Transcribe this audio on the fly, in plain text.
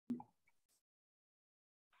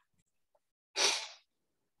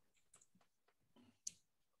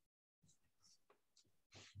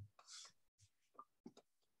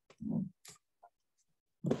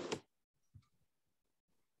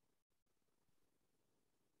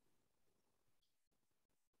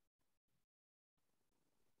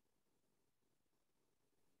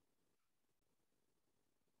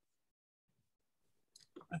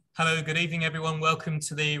Hello, good evening, everyone. Welcome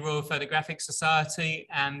to the Royal Photographic Society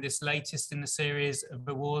and this latest in the series of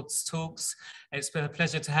awards talks. It's been a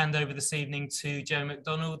pleasure to hand over this evening to Joe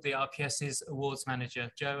McDonald, the RPS's awards manager.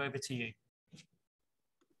 Joe, over to you.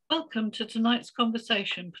 Welcome to tonight's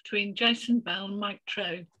conversation between Jason Bell and Mike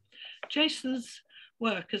Trow. Jason's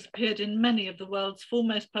work has appeared in many of the world's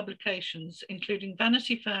foremost publications, including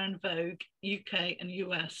Vanity Fair and Vogue, UK and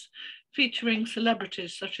US, featuring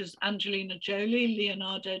celebrities such as Angelina Jolie,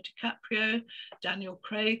 Leonardo DiCaprio, Daniel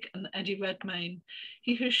Craig and Eddie Redmayne.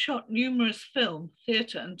 He has shot numerous film,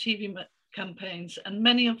 theatre and TV campaigns, and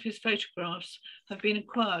many of his photographs have been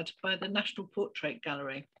acquired by the National Portrait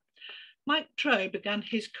Gallery. Mike Trow began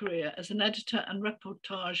his career as an editor and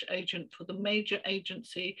reportage agent for the major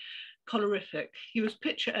agency Photographic. He was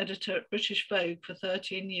picture editor at British Vogue for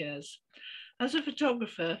 13 years. As a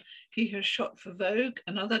photographer, he has shot for Vogue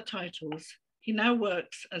and other titles. He now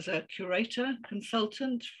works as a curator,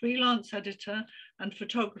 consultant, freelance editor, and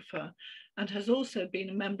photographer, and has also been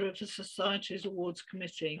a member of the Society's Awards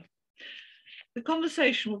Committee. The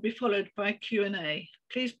conversation will be followed by a Q&A.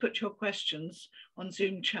 Please put your questions on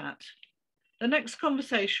Zoom chat. The next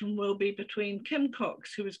conversation will be between Kim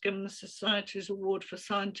Cox, who was given the Society's Award for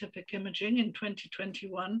Scientific Imaging in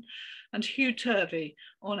 2021, and Hugh Turvey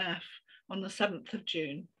on F on the 7th of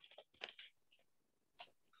June.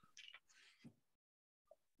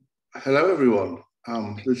 Hello, everyone.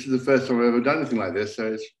 This is the first time I've ever done anything like this,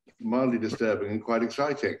 so it's mildly disturbing and quite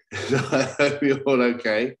exciting. So I hope you're all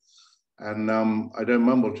okay, and I don't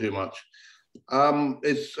mumble too much.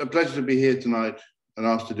 It's a pleasure to be here tonight and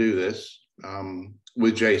asked to do this.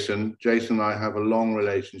 With Jason. Jason and I have a long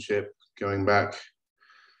relationship going back,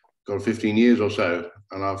 15 years or so.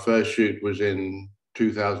 And our first shoot was in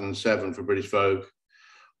 2007 for British Vogue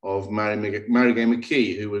of Mary Gay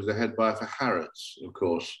McKee, who was the head buyer for Harrods, of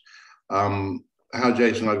course. How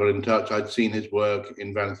Jason and I got in touch, I'd seen his work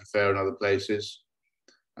in Vanity Fair and other places.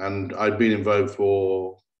 And I'd been in Vogue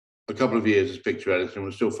for a couple of years as picture editor and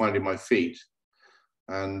was still finding my feet.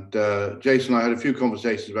 And Jason and I had a few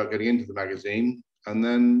conversations about getting into the magazine, and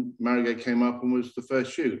then Mary Gay came up and was the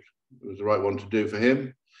first shoot. It was the right one to do for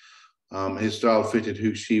him. His style fitted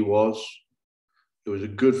who she was. It was a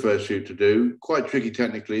good first shoot to do, quite tricky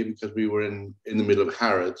technically because we were in the middle of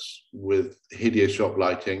Harrods with hideous shop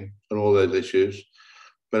lighting and all those issues.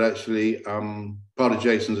 But actually, part of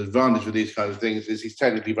Jason's advantage with these kinds of things is he's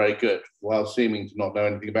technically very good. While seeming to not know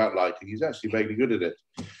anything about lighting, he's actually vaguely good at it.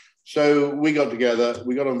 So we got together,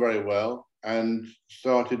 we got on very well and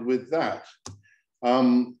started with that.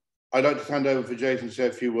 I'd like to hand over for Jason to say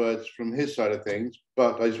a few words from his side of things,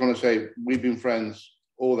 but I just want to say we've been friends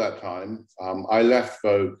all that time. I left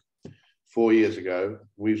Vogue 4 years ago.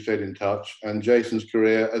 We've stayed in touch, and Jason's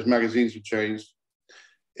career, as magazines have changed,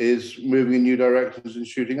 is moving in new directions and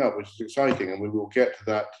shooting up, which is exciting, and we will get to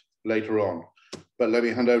that later on. But let me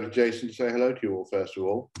hand over to Jason to say hello to you all, first of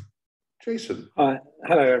all. Jason.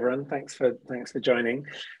 Hello, everyone. Thanks for joining.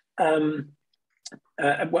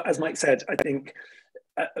 As Mike said, I think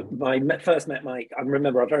first met Mike. I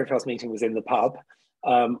remember our very first meeting was in the pub,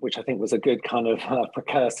 which I think was a good kind of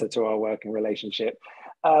precursor to our working relationship.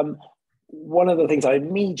 One of the things I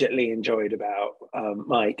immediately enjoyed about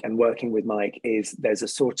Mike and working with Mike is there's a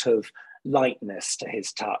sort of lightness to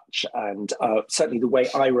his touch, and certainly the way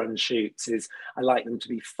I run shoots is I like them to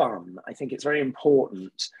be fun. I think it's very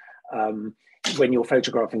important when you're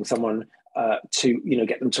photographing someone to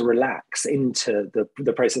get them to relax into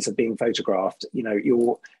the process of being photographed.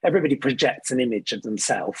 Everybody projects an image of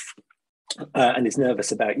themselves and is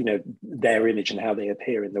nervous about their image and how they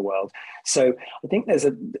appear in the world. So I think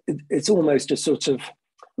it's almost a sort of,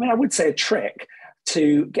 I would say a trick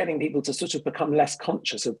to getting people to sort of become less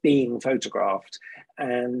conscious of being photographed.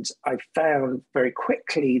 And I found very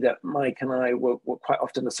quickly that Mike and I were quite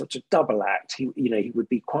often a sort of double act. He would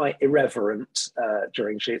be quite irreverent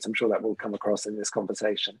during shoots. I'm sure that will come across in this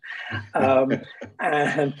conversation. And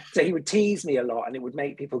so he would tease me a lot, and it would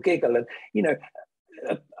make people giggle. And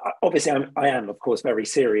obviously I am of course very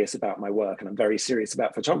serious about my work, and I'm very serious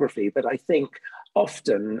about photography, but I think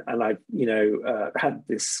often, and I've had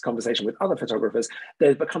this conversation with other photographers,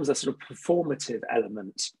 there becomes a sort of performative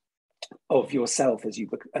element of yourself as you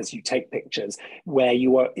take pictures, where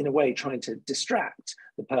you are in a way trying to distract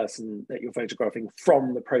the person that you're photographing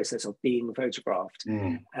from the process of being photographed.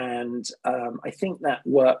 And I think that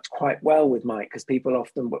worked quite well with Mike, because people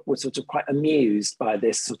often were sort of quite amused by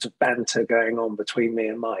this sort of banter going on between me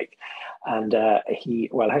and Mike. And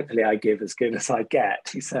hopefully I give as good as I get.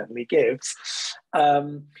 He certainly gives.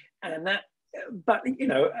 But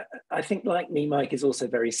I think like me, Mike is also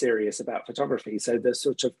very serious about photography. So the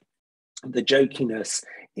sort of the jokiness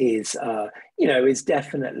is, is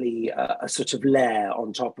definitely a sort of layer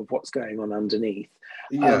on top of what's going on underneath.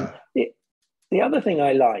 Yeah. The other thing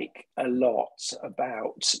I like a lot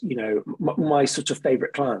about, my sort of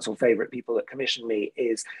favorite clients or favorite people that commission me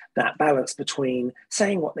is that balance between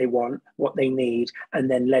saying what they want, what they need, and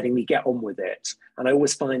then letting me get on with it. And I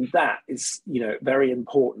always find that is, very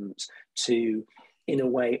important to, in a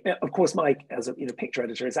way, of course, Mike, as a picture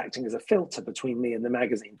editor, is acting as a filter between me and the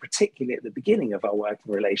magazine, particularly at the beginning of our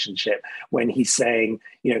working relationship, when he's saying,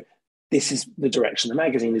 this is the direction the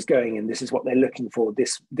magazine is going in, this is what they're looking for,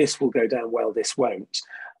 this will go down well, this won't.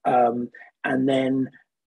 And then,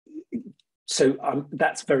 so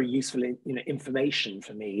that's very useful information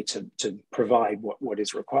for me to provide what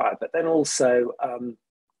is required, but then also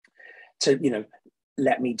to,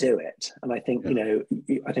 let me do it. And I think,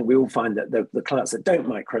 I think we all find that the clients that don't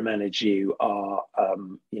micromanage you are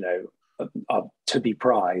to be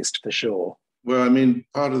prized for sure. Well, I mean,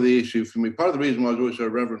 part of the issue for me, part of the reason why I was always so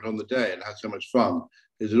reverent on the day and had so much fun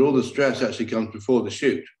is that all the stress actually comes before the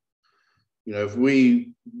shoot. If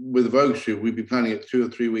with the Vogue shoot, we'd be planning it 2 or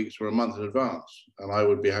 3 weeks or a month in advance. And I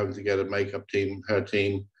would be having to get a makeup team, hair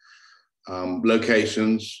team,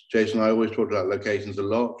 locations. Jason and I always talked about locations a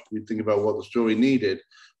lot. We'd think about what the story needed.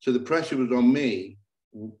 So the pressure was on me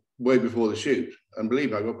way before the shoot. And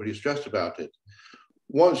believe me, I got pretty stressed about it.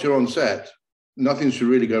 Once you're on set, nothing should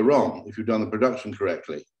really go wrong if you've done the production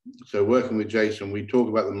correctly. So working with Jason, we talk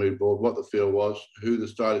about the mood board, what the feel was, who the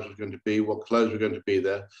stylist was going to be, what clothes were going to be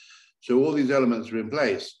there. So all these elements are in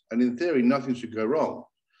place. And in theory, nothing should go wrong.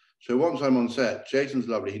 So once I'm on set, Jason's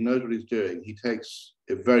lovely. He knows what he's doing. He takes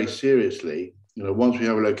it very seriously. Once we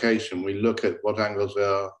have a location, we look at what angles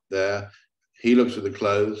are there. He looks at the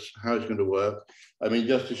clothes, how it's going to work. I mean,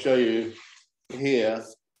 just to show you here,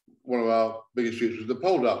 one of our biggest shoots was the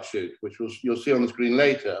pole duck shoot, which you'll see on the screen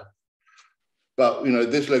later. But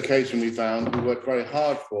this location we found, we worked very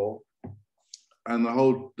hard for, and the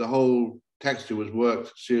whole texture was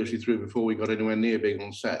worked seriously through before we got anywhere near being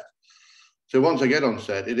on set. So once I get on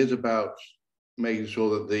set, it is about making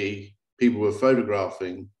sure that the people we're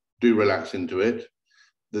photographing do relax into it,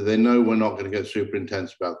 that they know we're not going to get super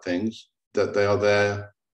intense about things, that they are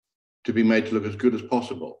there to be made to look as good as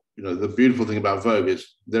possible. The beautiful thing about Vogue is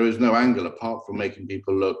there is no angle apart from making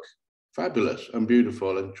people look fabulous and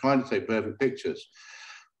beautiful and trying to take perfect pictures.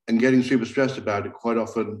 And getting super stressed about it quite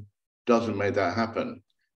often doesn't make that happen.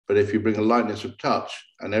 But if you bring a lightness of touch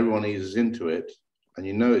and everyone eases into it, and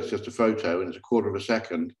it's just a photo and it's a quarter of a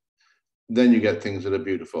second, then you get things that are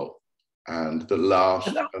beautiful and that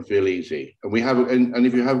last and feel easy. And and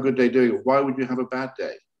if you have a good day doing it, why would you have a bad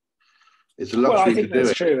day? It's a luxury. Well, I think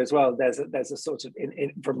that's true as well. There's a sort of,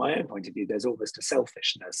 from my own point of view, there's almost a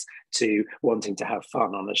selfishness to wanting to have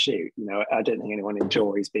fun on a shoot. I don't think anyone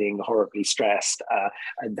enjoys being horribly stressed,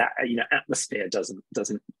 and that atmosphere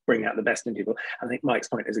doesn't bring out the best in people. I think Mike's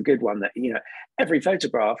point is a good one, that every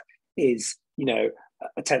photograph is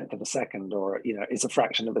a tenth of a second, or it's a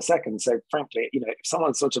fraction of a second. So frankly, if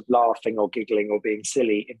someone's sort of laughing or giggling or being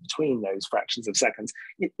silly in between those fractions of seconds,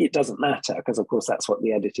 it doesn't matter, because of course that's what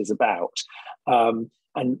the edit is about.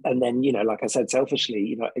 And then like I said,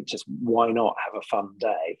 selfishly, it just, why not have a fun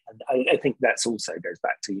day? And I think that's also goes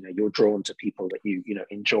back to you're drawn to people that you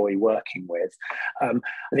enjoy working with. I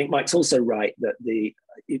think Mike's also right that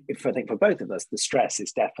I think for both of us, the stress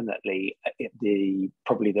is definitely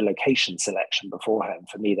probably the location selection beforehand.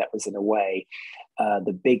 For me, that was in a way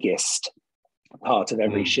the biggest part of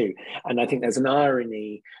every shoot. And I think there's an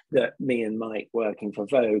irony that me and Mike working for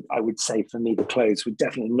Vogue, I would say for me, the clothes were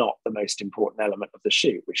definitely not the most important element of the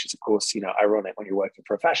shoot, which is of course, ironic when you're working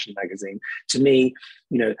for a fashion magazine. To me,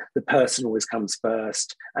 the person always comes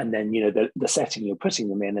first, and then, the setting you're putting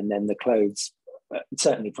them in, and then the clothes,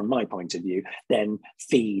 certainly from my point of view, then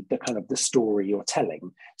feed the kind of the story you're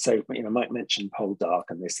telling. So, Mike mentioned Pole Dark,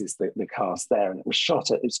 and this is the cast there, and it was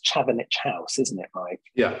shot at Chavanich House, isn't it, Mike?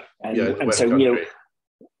 Yeah. And so,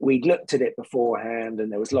 we looked at it beforehand,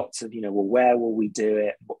 and there was lots of, well, where will we do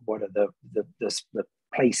it? What are the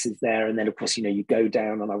places there? And then of course, you go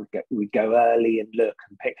down, and we'd go early and look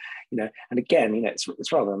and pick, and again,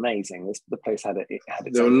 it's rather amazing. The place had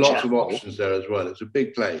there were lots of options there as well. It's a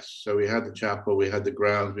big place. So we had the chapel, we had the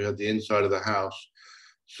grounds, we had the inside of the house.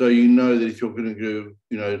 So that if you're going to do,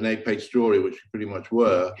 an 8-page story, which we pretty much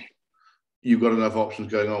were, you've got enough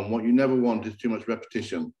options going on. What you never want is too much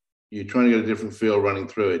repetition. You're trying to get a different feel running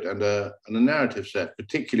through it. And a narrative set,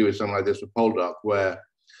 particularly with something like this with Pole Dark, where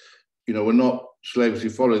we're not slavishly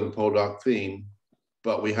following the Pole Dark theme,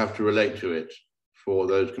 but we have to relate to it for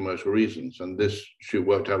those commercial reasons. And this shoot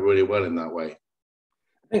worked out really well in that way.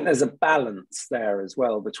 I think there's a balance there as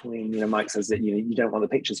well between, Mike says that you don't want the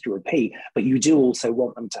pictures to repeat, but you do also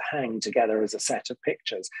want them to hang together as a set of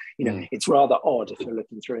pictures. It's rather odd if you're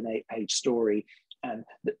looking through an 8-page story and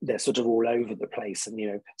they're sort of all over the place,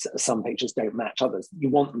 and some pictures don't match others. You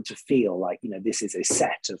want them to feel like this is a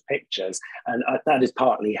set of pictures, and that is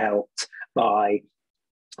partly helped by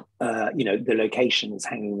the location is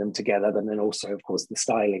hanging them together, and then also, of course, the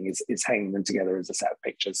styling is hanging them together as a set of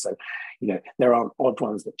pictures. So, there aren't odd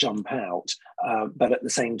ones that jump out, but at the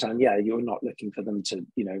same time, you're not looking for them to,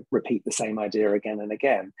 repeat the same idea again and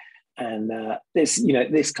again. And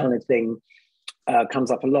this kind of thing comes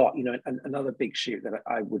up a lot. And another big shoot that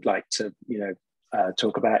I would like to,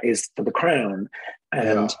 talk about is for The Crown,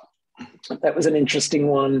 and that was an interesting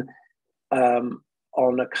one.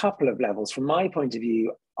 On a couple of levels. From my point of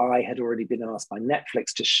view, I had already been asked by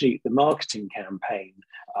Netflix to shoot the marketing campaign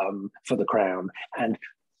for The Crown. And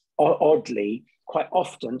oddly, quite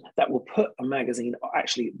often that will put a magazine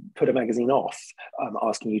off,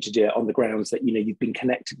 asking you to do it on the grounds that, you've been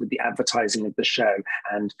connected with the advertising of the show.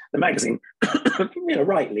 And the magazine,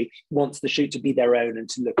 rightly wants the shoot to be their own and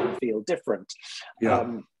to look and feel different.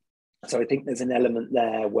 So I think there's an element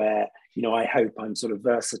there where, I hope I'm sort of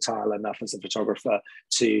versatile enough as a photographer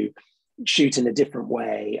to shoot in a different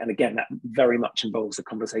way. And again, that very much involves a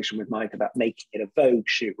conversation with Mike about making it a Vogue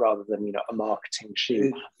shoot rather than, a marketing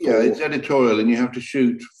shoot. It's editorial, and you have to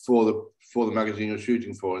shoot for the magazine you're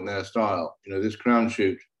shooting for in their style. This Crown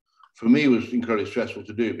shoot, for me, was incredibly stressful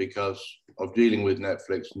to do because of dealing with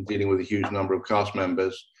Netflix and dealing with a huge number of cast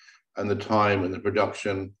members and the time and the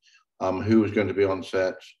production, who was going to be on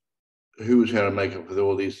set, who was hair and makeup with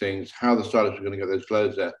all these things, how the stylists were going to get those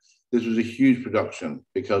clothes there. This was a huge production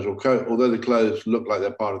because although the clothes look like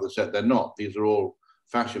they're part of the set, they're not. These are all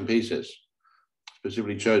fashion pieces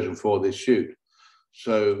specifically chosen for this shoot.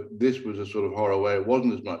 So this was a sort of horror where it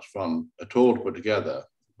wasn't as much fun at all to put together,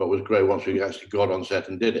 but was great once we actually got on set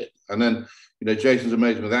and did it. And then, Jason's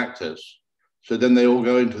amazing with actors. So then they all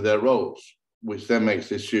go into their roles, which then makes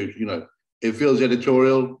this shoot, it feels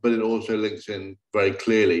editorial, but it also links in very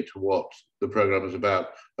clearly to what the program is about.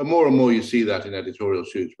 And more you see that in editorial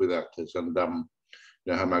shoots with actors and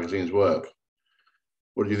how magazines work.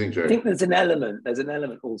 What do you think, Jerry? I think there's an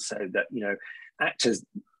element also that, actors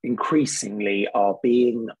increasingly are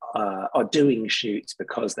doing shoots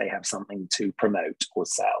because they have something to promote or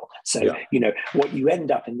sell. So, what you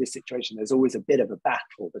end up in this situation, there's always a bit of a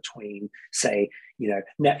battle between, say,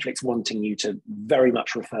 Netflix wanting you to very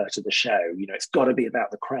much refer to the show. It's got to be about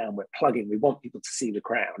the Crown. We're plugging. We want people to see the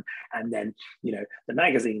Crown. And then, the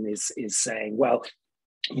magazine is saying, well,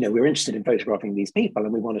 we're interested in photographing these people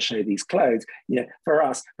and we want to show these clothes. For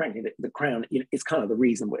us, frankly, the Crown, it's kind of the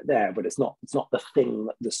reason we're there, but it's not the thing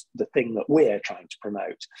that we're trying to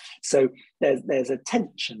promote. So there's a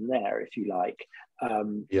tension there, if you like.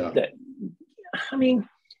 That,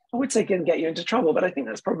 I would say can get you into trouble, but I think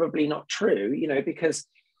that's probably not true. Because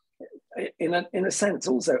in a sense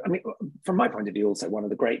also, from my point of view, also one of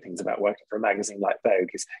the great things about working for a magazine like Vogue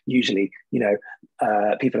is usually,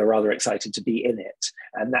 people are rather excited to be in it.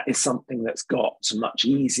 And that is something that's got much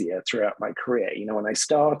easier throughout my career. When I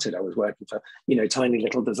started, I was working for, tiny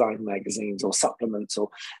little design magazines or supplements or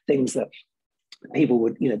things that people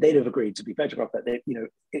would, they'd have agreed to be photographed, but they,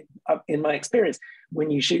 in my experience, when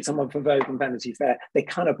you shoot someone for Vogue and Vanity Fair, they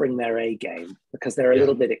kind of bring their A game because they're a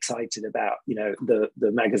little bit excited about, the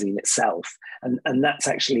magazine itself. And that's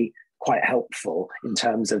actually quite helpful in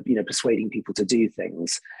terms of, persuading people to do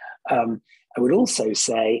things. I would also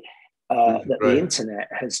say that the internet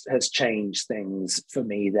has changed things for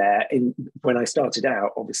me there. When I started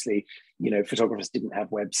out, obviously, photographers didn't have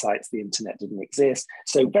websites, the internet didn't exist.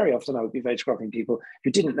 So very often I would be photographing people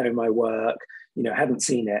who didn't know my work, hadn't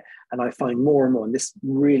seen it. And I find more and more, and this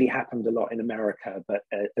really happened a lot in America, but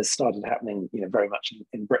has started happening, very much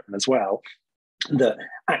in Britain as well, that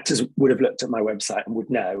actors would have looked at my website and would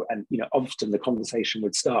know. And, often the conversation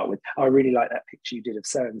would start with, oh, I really like that picture you did of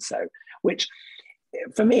so-and-so, which,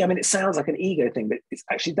 for me, it sounds like an ego thing, but it's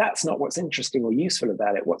actually, that's not what's interesting or useful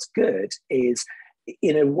about it. What's good is,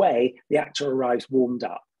 in a way, the actor arrives warmed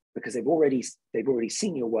up because they've already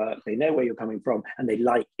seen your work, they know where you're coming from, and they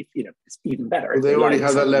like, it's even better. Well, they already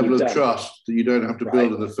have that level of trust that you don't have to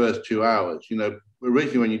build in the first 2 hours.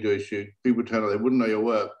 Originally when you do a shoot, people turn up, they wouldn't know your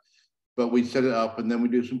work, but we set it up and then we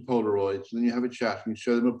do some Polaroids, and then you have a chat and you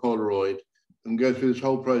show them a Polaroid and go through this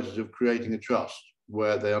whole process of creating a trust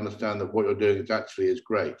where they understand that what you're doing is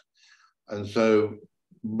great. And so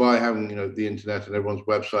by having, the internet and everyone's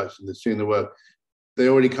websites and they're seeing the work, they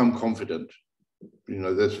already come confident.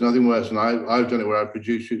 There's nothing worse. And I've done it where I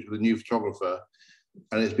produce shoots with a new photographer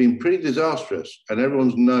and it's been pretty disastrous, and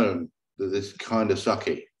everyone's known that it's kind of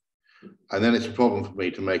sucky, and then it's a problem for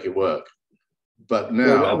me to make it work. But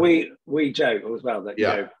now we joke as well that, you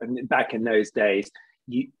know, and back in those days,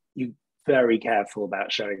 you very careful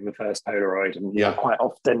about showing the first Polaroid, and you know, quite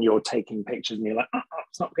often you're taking pictures and you're like,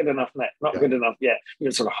 it's not good enough yet, not good enough yet.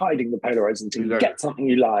 You're sort of hiding the Polaroids until you get something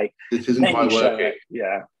you like. This isn't quite working.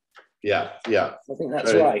 Yeah. I think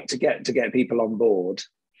that's right, to get people on board.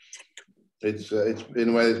 It's in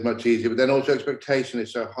a way it's much easier, but then also expectation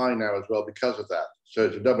is so high now as well because of that. So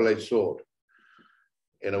it's a double-edged sword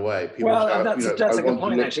in a way. People say, that's a good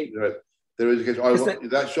point, actually. There is a case,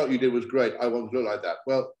 that shot you did was great, I want to look like that.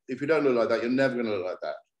 Well, if you don't look like that, you're never going to look like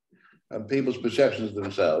that. And people's perceptions of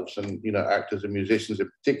themselves, and you know, actors and musicians in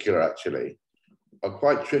particular, actually, are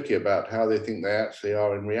quite tricky about how they think they actually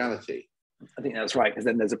are in reality. I think that's right, because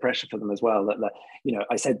then there's a pressure for them as well. That you know,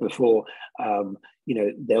 I said before, you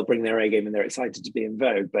know, they'll bring their A game and they're excited to be in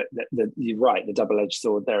Vogue. But you're right, the double-edged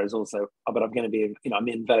sword there is also, but I'm going to be, you know, I'm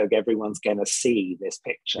in Vogue. Everyone's going to see this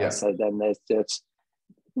picture. So then there's just,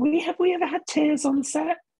 have we ever had tears on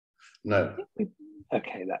set? No.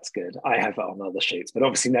 Okay, that's good. I have it on other shoots, but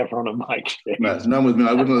obviously never on a mic shoot. No, none with me.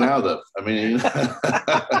 I wouldn't allow them. I mean,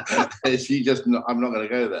 I'm not going to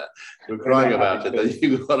go there. You're crying about it, then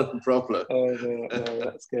you've got a problem. Oh, no,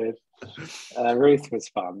 that's good. Ruth was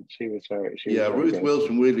fun. She was very Ruth good.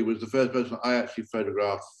 Wilson, weirdly, was the first person I actually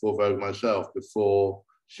photographed for Vogue myself before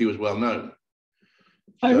she was well known.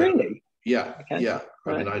 Oh, really? Yeah, okay. Yeah.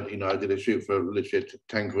 Right. I mean, I did a shoot for literally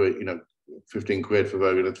 10 quid, you know, 15 quid for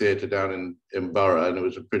Vogue in a theatre down in Borough, and it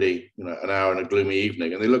was a pretty, you know, an hour and a gloomy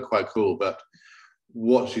evening, and they look quite cool. But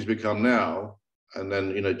what she's become now, and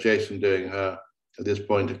then, you know, Jason doing her at this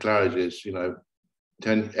point to Claridge's, you know,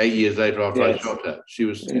 8 years later after I shot her, she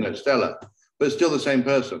was, you know, stellar, but still the same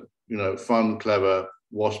person, you know, fun, clever,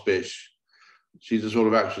 waspish. She's the sort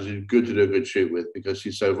of actress who's good to do a good shoot with because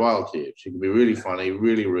she's so vile to you. She can be really funny,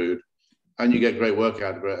 really rude, and you get great work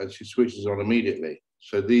out of her, and she switches on immediately.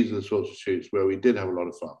 So these are the sorts of shoots where we did have a lot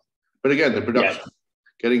of fun. But again, the production,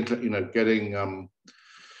 getting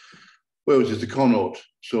where was this, the Connaught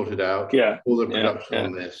sorted out, all the production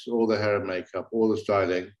on this, all the hair and makeup, all the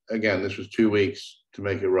styling. Again, this was 2 weeks to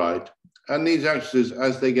make it right. And these actresses,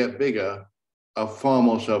 as they get bigger, are far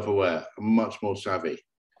more self-aware and much more savvy.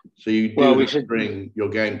 So you do bring your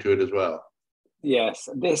game to it as well. Yes,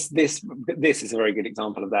 this is a very good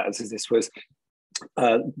example of that. As this was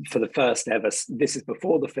for the first ever, this is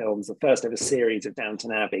before the films, the first ever series of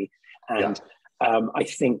Downton Abbey. And I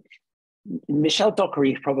think Michelle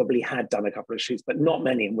Dockery probably had done a couple of shoots, but not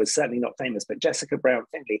many, and was certainly not famous. But Jessica Brown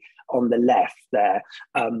Findlay on the left there,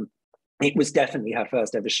 it was definitely her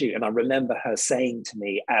first ever shoot. And I remember her saying to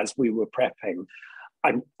me as we were prepping,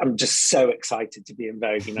 I'm just so excited to be in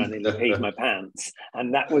Vogue, you know, and I peed my pants.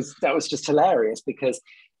 And that was just hilarious, because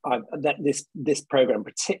this program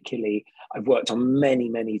particularly I've worked on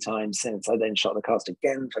many times since. I then shot the cast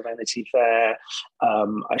again for Vanity Fair.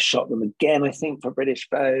 I shot them again, I think, for British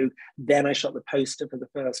Vogue. Then I shot the poster for the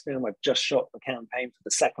first film. I've just shot the campaign for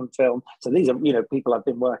the second film. So these are, you know, people I've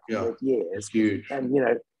been working with years. It's huge. And, you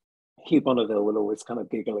know, Hugh Bonneville will always kind of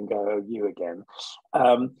giggle and go, "Oh, you again."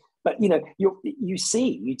 But you know, you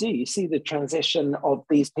see the transition of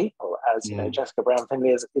these people, as you know, Jessica Brown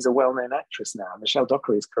Findlay is a well-known actress now. Michelle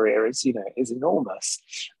Dockery's career is enormous,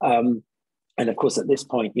 and of course at this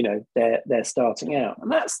point, you know, they're starting out,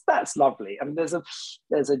 and that's lovely. I mean,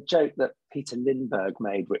 there's a joke that Peter Lindbergh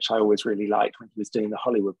made, which I always really liked when he was doing the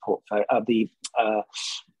Hollywood portfolio,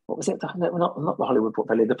 what was it? Not the Hollywood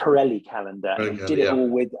portfolio, the Pirelli calendar. And he did it all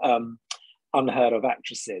with unheard of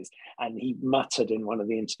actresses, and he muttered in one of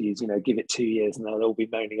the interviews, you know, give it 2 years and they'll all be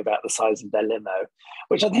moaning about the size of their limo,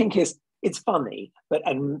 which I think it's funny, but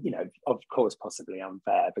you know, of course possibly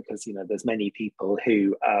unfair, because you know there's many people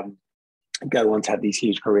who go on to have these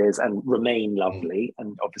huge careers and remain lovely,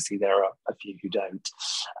 and obviously there are a few who don't.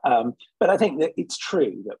 But I think that it's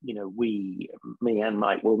true that, you know, me and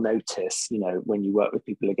Mike will notice, you know, when you work with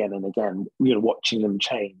people again and again, you know, watching them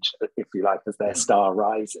change, if you like, as their star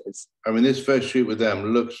rises. I mean, this first shoot with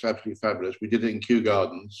them looks absolutely fabulous. We did it in Kew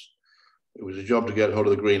Gardens. It was a job to get hold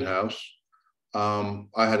of the greenhouse. I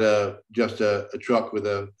had just a truck with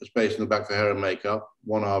a space in the back for hair and makeup,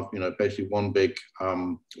 one half, you know, basically one big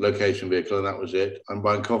location vehicle, and that was it. I'm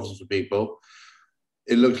buying coffees for people.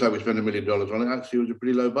 It looks like we spent $1 million on it. Actually, it was a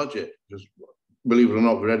pretty low budget, because believe it or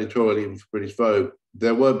not, for editorial, even for British Vogue,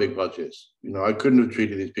 there were big budgets. You know, I couldn't have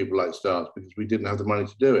treated these people like stars because we didn't have the money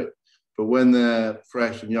to do it. But when they're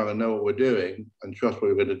fresh and young and know what we're doing and trust what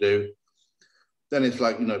we're going to do, then it's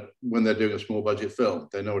like, you know, when they're doing a small budget film,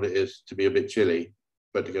 they know what it is to be a bit chilly.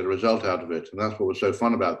 but to get a result out of it. And that's what was so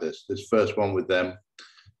fun about this first one with them.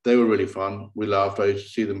 They were really fun. We laughed. I used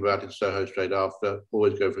to see them out in Soho straight after,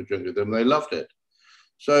 always go for a drink with them. They loved it.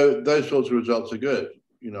 So those sorts of results are good.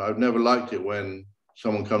 You know, I've never liked it when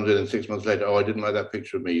someone comes in and 6 months later, oh, I didn't like that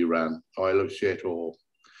picture of me you ran. Oh, I look shit. Or,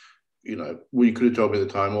 you know, well, you could have told me at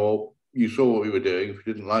the time, or you saw what we were doing. If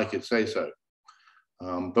you didn't like it, say so.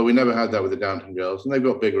 But we never had that with the Downton Girls, and they've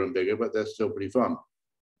got bigger and bigger, but they're still pretty fun.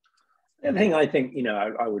 The thing I think, you know,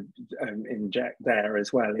 I would inject there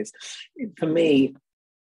as well is, for me,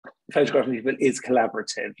 photographing people is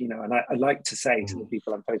collaborative, you know, and I like to say to the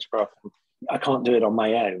people I'm photographing, I can't do it on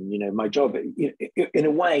my own. You know, my job, in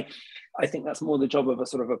a way, I think that's more the job of a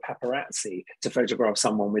sort of a paparazzi, to photograph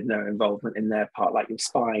someone with no involvement in their part, like you're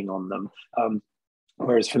spying on them.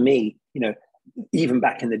 Whereas for me, you know, even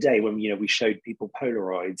back in the day when, you know, we showed people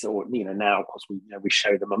Polaroids, or, you know, now of course we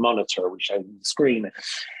show them a monitor, we show them the screen.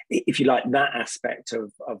 If you like, that aspect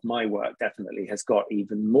of my work definitely has got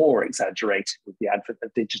even more exaggerated with the advent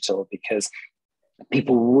of digital, because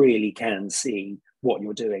people really can see what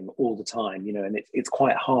you're doing all the time, you know, and it's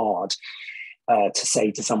quite hard to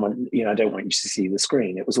say to someone, you know, I don't want you to see the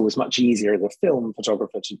screen. It was always much easier as a film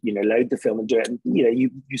photographer to, you know, load the film and do it. And, you know,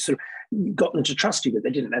 you sort of got them to trust you, but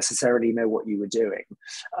they didn't necessarily know what you were doing.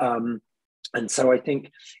 And so I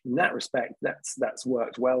think in that respect, that's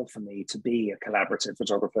worked well for me, to be a collaborative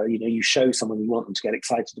photographer. You know, you show someone, you want them to get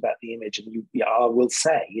excited about the image, and I will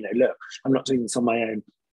say, you know, look, I'm not doing this on my own.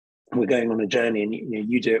 We're going on a journey, and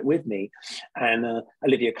you do it with me. And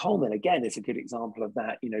Olivia Colman, again, is a good example of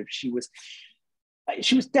that. You know, she was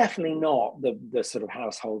definitely not the sort of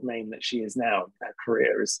household name that she is now. Her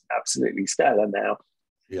career is absolutely stellar now.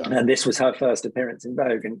 Yeah. And this was her first appearance in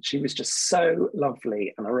Vogue, and she was just so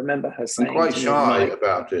lovely. And I remember her saying, and quite shy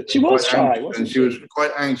about it. She was shy, wasn't she? She was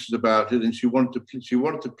quite anxious about it, and she wanted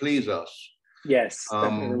to please us. Yes,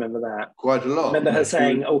 definitely remember that. Quite a lot. I remember her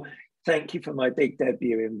saying, "Oh, thank you for my big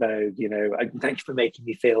debut in Vogue. You know, thank you for making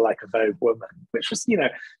me feel like a Vogue woman," which was, you know,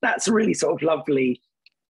 that's a really sort of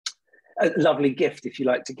a lovely gift, if you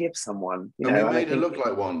like, to give someone. You know, we made her look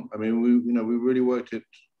like one. I mean, we really worked it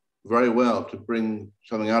very well to bring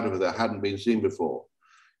something out of her that hadn't been seen before.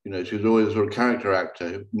 You know, she was always a sort of character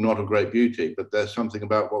actor, not of great beauty, but there's something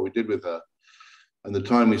about what we did with her and the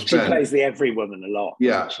time we spent. She plays the every woman a lot.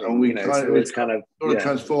 Yeah, actually. and we you know, it's kind of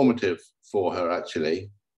transformative for her,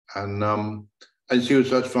 actually. And she was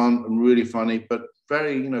such fun and really funny, but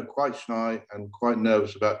very, you know, quite shy and quite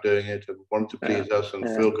nervous about doing it, and wanted to please us and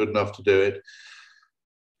feel good enough to do it.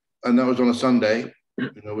 And that was on a Sunday.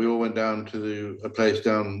 You know, we all went down to a place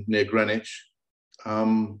down near Greenwich,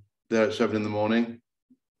 there at 7 a.m,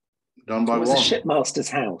 done by 1. It was a shipmaster's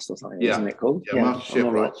house or something, isn't it called? Yeah, Master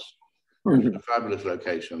Shipwrights. A fabulous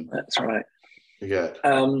location. That's right. To get.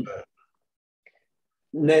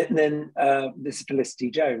 Then this is Felicity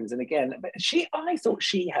Jones, and again, I thought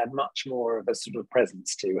she had much more of a sort of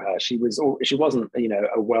presence to her. She wasn't, you know,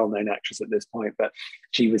 a well-known actress at this point, but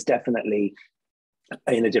she was definitely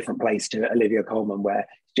in a different place to Olivia Colman, where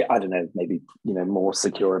I don't know, maybe, you know, more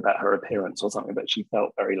secure about her appearance or something, but she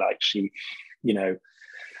felt very like she, you know,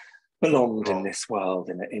 belonged in this world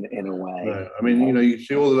in a way. No, I mean, you know, you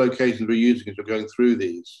see all the locations we're using as we're going through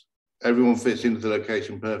these. Everyone fits into the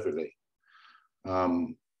location perfectly.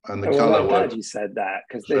 And the colour. I'm glad you said that,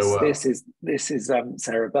 because this is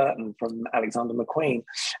Sarah Burton from Alexander McQueen,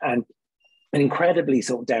 and an incredibly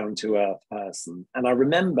sort of down to earth person. And I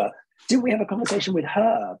remember, didn't we have a conversation with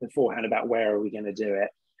her beforehand about where are we going to do it?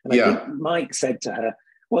 And I think Mike said to her,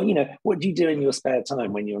 well, you know, what do you do in your spare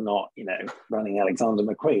time when you're not, you know, running Alexander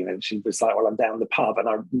McQueen? And she was like, well, I'm down the pub. And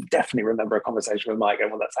I definitely remember a conversation with Mike going,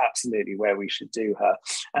 well, that's absolutely where we should do her.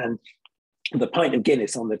 And the pint of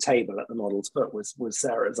Guinness on the table at the model's foot was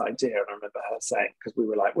Sarah's idea. And I remember her saying, because we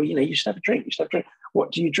were like, well, you know, you should have a drink. You should have a drink.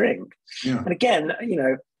 What do you drink? Yeah. And again, you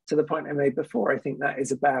know, to the point I made before, I think that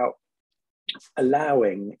is about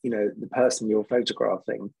allowing, you know, the person you're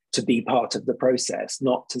photographing to be part of the process,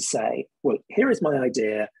 not to say, well, here is my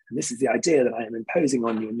idea, and this is the idea that I am imposing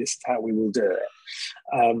on you, and this is how we will do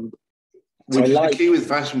it. Which is the key with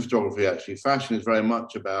fashion photography, actually. Fashion is very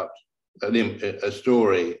much about a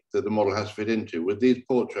story that the model has to fit into. With these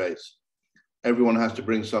portraits, everyone has to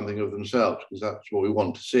bring something of themselves, because that's what we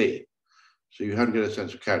want to see. So you have to get a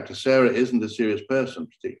sense of character. Sarah isn't a serious person.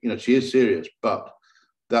 You know, she is serious, but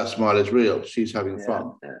that smile is real. She's having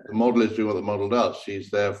fun. The model is doing what the model does. She's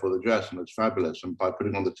there for the dress, and it's fabulous. And by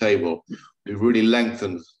putting it on the table, we've really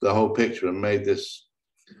lengthened the whole picture and made this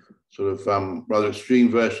sort of rather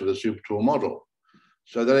extreme version of the super tall model.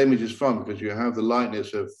 So that image is fun because you have the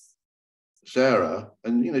lightness of Sarah,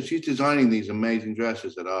 and you know, she's designing these amazing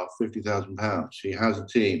dresses that are £50,000. She has a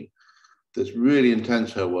team that's really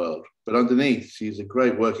intense her world, but underneath she's a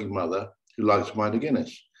great working mother who likes to mind a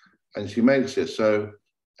Guinness, and she makes this. So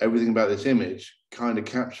everything about this image kind of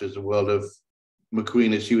captures the world of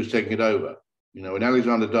McQueen as she was taking it over. You know, when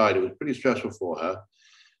Alexander died, it was pretty stressful for her,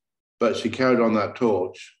 but she carried on that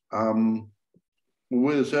torch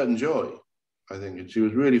with a certain joy, I think. And she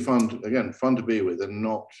was really fun to be with, and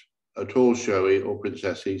not at all showy or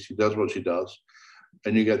princessy. She does what she does,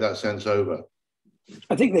 and you get that sense over.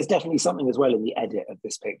 I think there's definitely something as well in the edit of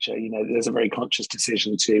this picture. You know, there's a very conscious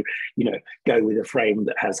decision to, you know, go with a frame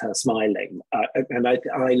that has her smiling. And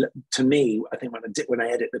to me, I think when I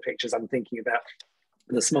edit the pictures, I'm thinking about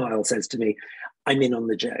the smile says to me, I'm in on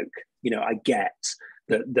the joke. You know, I get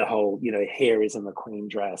the whole, you know, here is a McQueen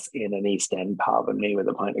dress in an East End pub and me with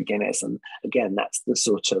a pint of Guinness. And again, that's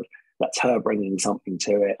her bringing something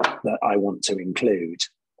to it that I want to include.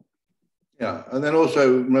 Yeah, and then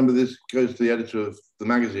also remember, this goes to the editor of the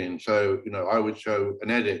magazine. So, you know, I would show an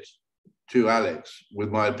edit to Alex with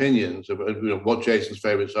my opinions of, you know, what Jason's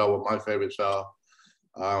favorites are, what my favorites are.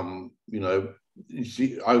 You know,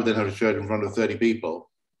 I would then have to show it in front of 30 people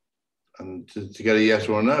and to get a yes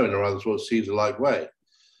or a no in a rather sort of Caesar-like way.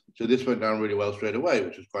 So this went down really well straight away,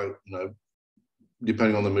 which was quite, you know,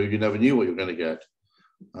 depending on the mood, you never knew what you were going to get.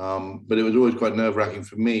 But it was always quite nerve-wracking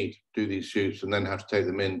for me to do these shoots and then have to take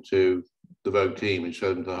them into the Vogue team and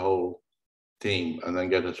show them to the whole team and then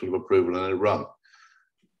get a sort of approval and then a run.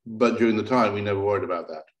 But during the time, we never worried about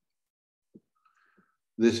that.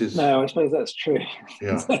 No, I suppose that's true.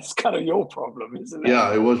 Yeah. That's kind of your problem, isn't it?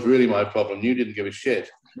 Yeah, it was really my problem. You didn't give a shit.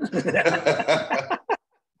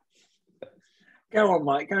 Go on,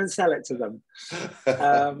 Mike, go and sell it to them.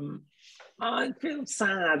 I feel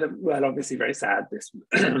sad, well, obviously very sad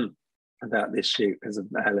about this shoot because of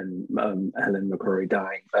Helen McCrory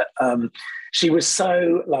dying. But she was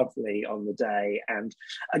so lovely on the day. And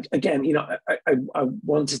again, you know, I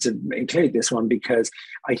wanted to include this one because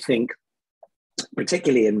I think,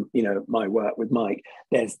 particularly in, you know, my work with Mike,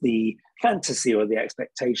 there's the fantasy or the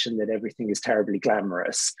expectation that everything is terribly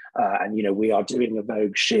glamorous. And, you know, we are doing a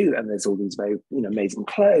Vogue shoot and there's all these very, you know, amazing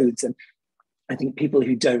clothes. And I think people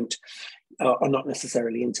who are not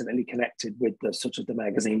necessarily intimately connected with the sort of the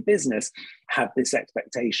magazine business have this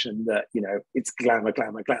expectation that, you know, it's glamour,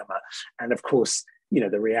 glamour, glamour. And of course, you know,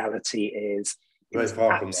 the reality is it's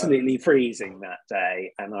absolutely freezing that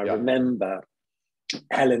day. And I remember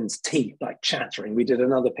Helen's teeth like chattering. We did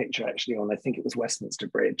another picture actually on, I think it was Westminster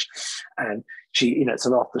Bridge, and she, you know, it's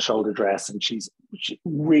an off-the-shoulder dress, and she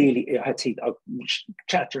really, her teeth are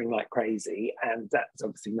chattering like crazy, and that's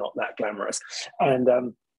obviously not that glamorous.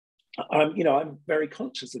 And you know, I'm very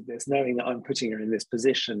conscious of this, knowing that I'm putting her in this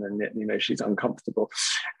position and that, you know, she's uncomfortable.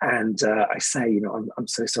 And I say, you know, I'm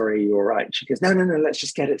so sorry, you're right. She goes, no, let's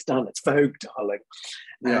just get it done. It's Vogue, darling.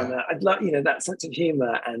 Yeah. And I'd like, you know, that sense of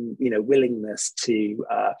humor and, you know, willingness to, you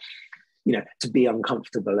know, to be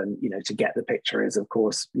uncomfortable and, you know, to get the picture is, of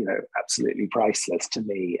course, you know, absolutely priceless to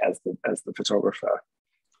me as the photographer.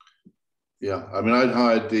 Yeah, I mean, I'd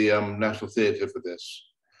hired the National Theatre for this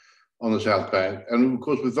on the South Bank. And of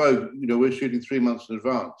course, with Vogue, you know, we're shooting 3 months in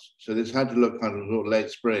advance. So this had to look kind of sort of late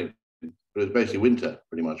spring, but it was basically winter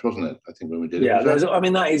pretty much, wasn't it? I think when we did it. Yeah, I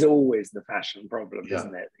mean, that is always the fashion problem,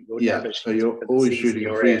 isn't it? So you're always shooting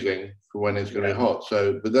and freezing for when it's going to be hot.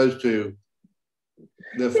 So, but those two,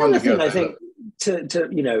 they're fun together. I think to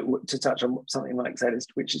you know, to touch on something Mike said,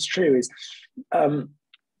 which is true, is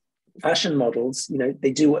fashion models, you know,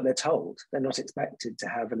 they do what they're told. They're not expected to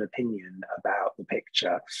have an opinion about the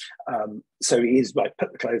picture. So it is like,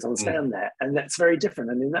 put the clothes on, stand there. And that's very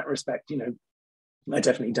different. And in that respect, you know, I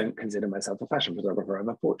definitely don't consider myself a fashion photographer. I'm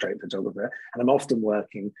a portrait photographer. And I'm often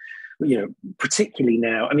working, you know, particularly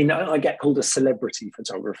now, I mean, I get called a celebrity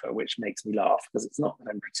photographer, which makes me laugh because it's not that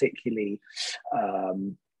I'm particularly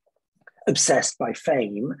obsessed by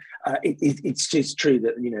fame. It's just true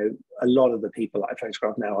that, you know, a lot of the people I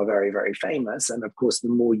photograph now are very, very famous. And of course, the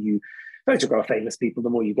more you photograph famous people,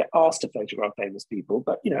 the more you get asked to photograph famous people.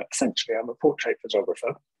 But, you know, essentially I'm a portrait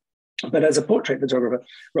photographer. But as a portrait photographer,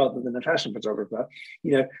 rather than a fashion photographer,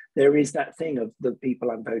 you know, there is that thing of the people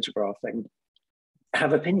I'm photographing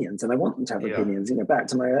have opinions, and I want them to have opinions. You know, back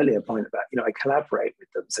to my earlier point about, you know, I collaborate with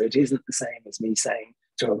them. So it isn't the same as me saying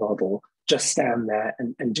to a model, just stand there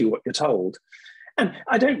and do what you're told. And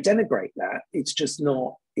I don't denigrate that. It's just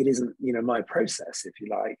not, it isn't, you know, my process, if you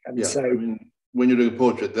like. And so, I mean, when you're doing a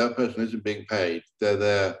portrait, that person isn't being paid. They're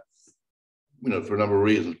there, you know, for a number of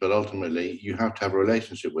reasons, but ultimately you have to have a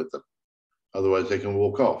relationship with them. Otherwise they can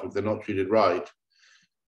walk off. If they're not treated right,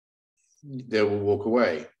 they will walk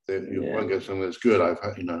away. You won't get something that's good. I've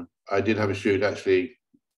had, I did have a shoot actually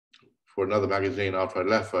for another magazine after I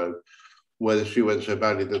left Vogue, where the shoot went so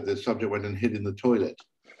badly that the subject went and hid in the toilet.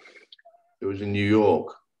 It was in New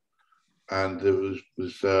York, and there was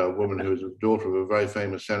a woman who was the daughter of a very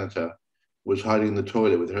famous senator, was hiding in the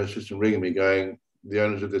toilet with her assistant ringing me, going, "The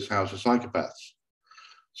owners of this house are psychopaths."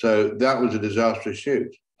 So that was a disastrous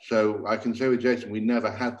shoot. So I can say with Jason, we never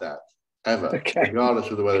had that, ever, regardless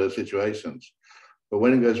of the weather situations. But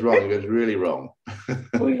when it goes wrong, it goes really wrong.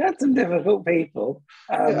 We've had some difficult people.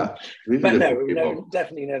 Really but difficult no,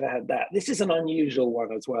 definitely never had that. This is an unusual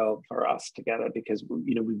one as well for us together, because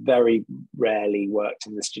we very rarely worked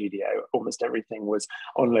in the studio. Almost everything was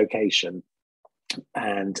on location.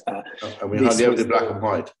 And we hardly ever did black and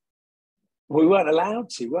white. We weren't allowed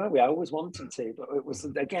to, were we? I always wanted to, but it was,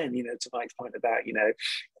 again, to Mike's point about,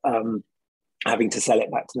 having to sell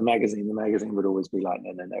it back to the magazine would always be like,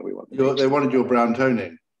 no, we want They wanted your brown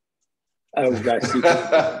toning. Oh, guys,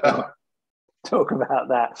 talk about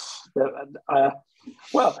that.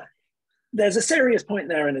 Well, there's a serious point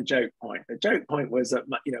there and a joke point. The joke point was that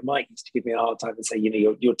Mike used to give me a hard time and say,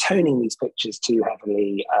 you're toning these pictures too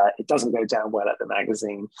heavily. It doesn't go down well at the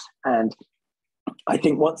magazine. And I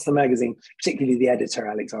think once the magazine, particularly the editor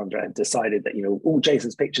Alexandra, had decided that all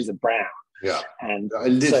Jason's pictures are brown. Yeah, and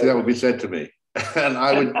literally that would be said to me, and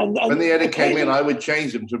I would, when the edit came in, I would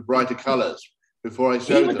change them to brighter colours before I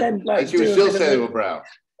showed them, and she would still say they were brown.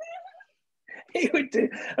 He would do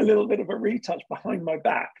a little bit of a retouch behind my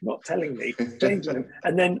back, not telling me, changing them,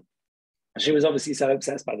 and then she was obviously so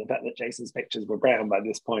obsessed by the fact that Jason's pictures were brown by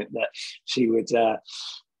this point that she would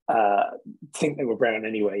think they were brown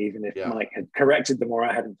anyway, even if Mike had corrected them or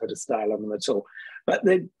I hadn't put a style on them at all. But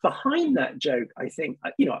behind that joke, I think,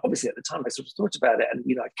 obviously at the time I sort of thought about it, and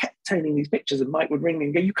I kept toning these pictures, and Mike would ring me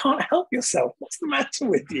and go, "You can't help yourself. What's the matter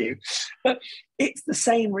with you?" But it's the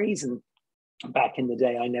same reason. Back in the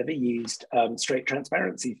day, I never used straight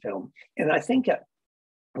transparency film, and I think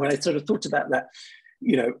when I sort of thought about that,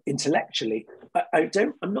 intellectually,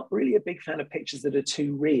 I'm not really a big fan of pictures that are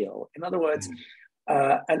too real. In other words.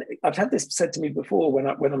 And I've had this said to me before when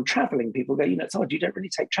I'm traveling, people go, it's odd, you don't really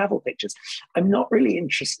take travel pictures. I'm not really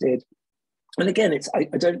interested. And again, I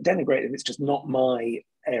don't denigrate it. It's just not my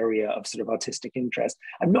area of sort of artistic interest.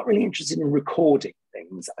 I'm not really interested in recording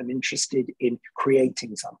things. I'm interested in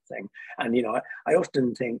creating something. And, I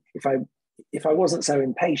often think if I wasn't so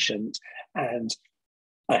impatient and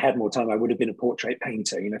I had more time, I would have been a portrait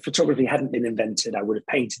painter. Photography hadn't been invented, I would have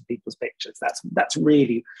painted people's pictures. That's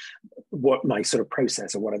really what my sort of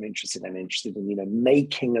process, or what I'm interested in,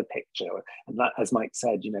 making a picture. And that, as Mike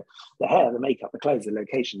said, the hair, the makeup, the clothes, the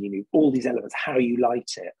location, all these elements, how you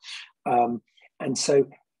light it. And so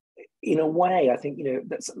in a way, I think,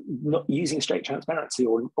 that's not using straight transparency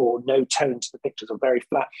or no tone to the pictures, or very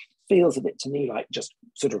flat, feels a bit to me like just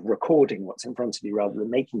sort of recording what's in front of you rather than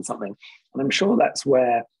making something. And I'm sure that's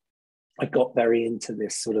where I got very into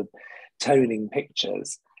this sort of toning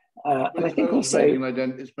pictures. And I think also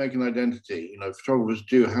it's making identity. Photographers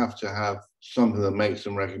do have to have something that makes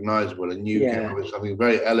them recognizable, and you came up with something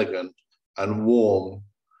very elegant and warm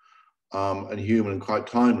and human and quite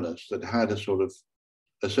timeless that had a sort of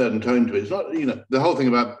a certain tone to it. It's not, the whole thing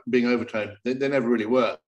about being overtoned, they never really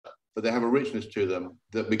were, but they have a richness to them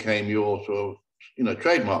that became your sort of,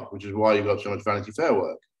 trademark, which is why you got so much Vanity Fair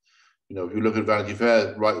work. If you look at Vanity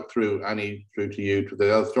Fair right through Annie, through to you, to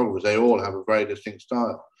the other photographers, they all have a very distinct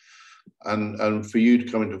style. And for you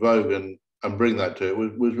to come into Vogue and bring that to it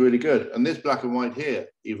was really good. And this black and white here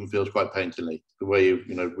even feels quite painterly, the way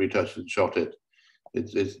you've, retouched and shot it.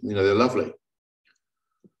 It's they're lovely.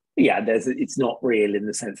 Yeah, it's not real in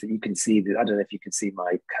the sense that you can see I don't know if you can see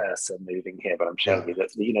my cursor moving here, but I'm showing you that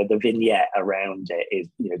the vignette around it is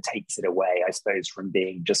takes it away, I suppose, from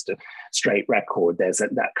being just a straight record. There's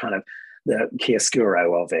that kind of the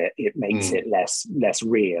chiaroscuro of it. It makes it less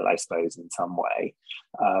real, I suppose, in some way,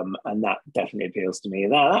 and that definitely appeals to me.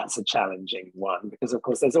 Now that's a challenging one, because of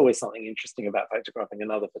course there's always something interesting about photographing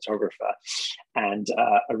another photographer, and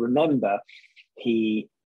I remember he.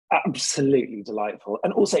 Absolutely delightful,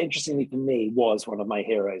 and also interestingly for me was one of my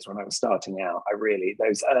heroes when I was starting out.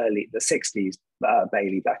 Those early, the 60s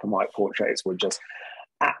Bailey black and white portraits were just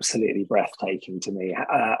absolutely breathtaking to me.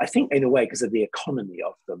 I think in a way because of the economy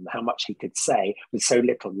of them, how much he could say with so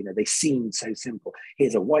little. They seemed so simple.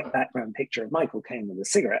 Here's a white background picture of Michael Caine with a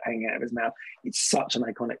cigarette hanging out of his mouth. It's such an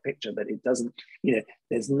iconic picture that it doesn't,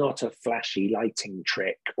 there's not a flashy lighting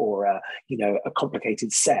trick or a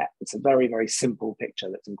complicated set. It's a very, very simple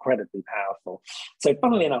picture that's incredibly powerful. So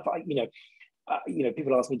funnily enough, you know,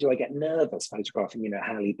 people ask me, do I get nervous photographing, you know,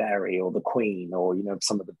 Halle Berry or the Queen or, you know,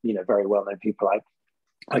 some of the, you know, very well-known people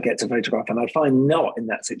I get to photograph, and I find not in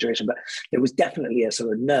that situation, but there was definitely a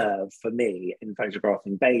sort of nerve for me in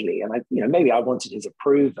photographing Bailey. And I, you know, maybe I wanted his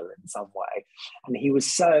approval in some way. And he was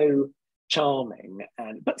so charming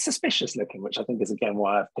but suspicious looking, which I think is again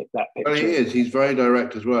why I've picked that picture. Well, he is. He's very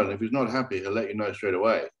direct as well. And if he's not happy, he'll let you know straight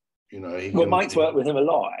away. You know, Mike's worked with him a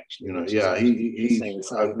lot, actually. You know, yeah,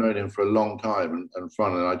 I've known him for a long time and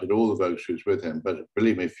fun, and I did all the Vogue shoots with him. But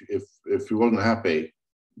believe me, if he wasn't happy,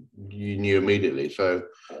 you knew immediately. So,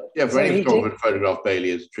 yeah, for any photographer to photograph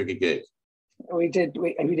Bailey is a tricky gig. We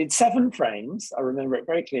did 7 frames. I remember it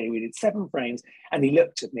very clearly. We did 7 frames, and he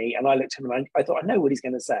looked at me, and I looked at him, and I thought, I know what he's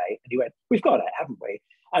going to say. And he went, "We've got it, haven't we?"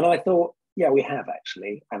 And I thought, yeah, we have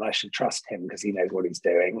actually, and I should trust him because he knows what he's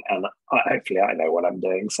doing, and hopefully I know what I'm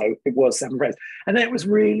doing. So it was 7 frames, and then it was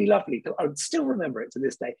really lovely. I would still remember it to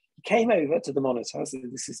this day. He came over to the monitor. So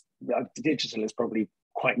this is digital is probably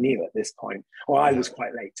quite new at this point, or I was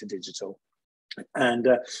quite late to digital. And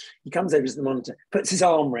he comes over to the monitor, puts his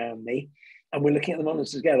arm around me, and we're looking at the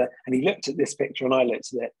monitor together. And he looked at this picture, and I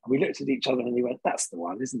looked at it, and we looked at each other, and he went, "That's the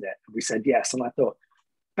one, isn't it?" And we said yes. And I thought,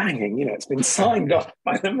 banging, you know, it's been signed off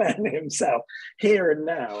by the man himself here and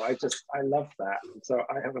now. I love that. So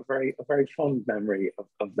I have a very fond memory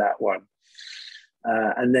of that one.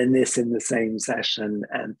 And then this in the same session,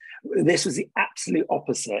 and this was the absolute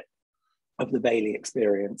opposite of the Bailey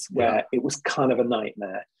experience, where it was kind of a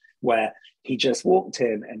nightmare, where he just walked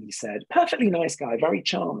in and he said, perfectly nice guy, very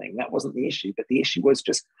charming. That wasn't the issue, but the issue was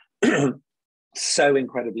just so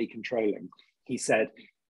incredibly controlling. He said,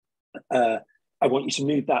 I want you to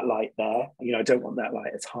move that light there. You know, I don't want that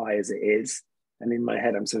light as high as it is. And in my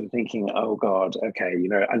head, I'm sort of thinking, oh God, okay, you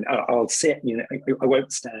know, and I'll sit, you know, I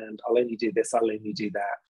won't stand. I'll only do this. I'll only do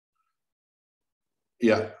that.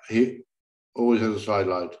 Yeah, he always has a side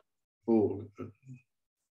light. Oh.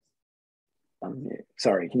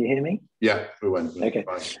 Sorry, can you hear me? Yeah, we went. Okay.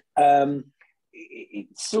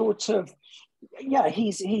 It's sort of, yeah,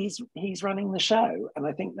 he's running the show, and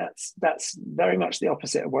I think that's very much the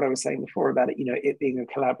opposite of what I was saying before about it, you know, it being a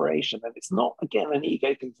collaboration. And it's not, again, an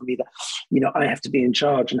ego thing for me that, you know, I have to be in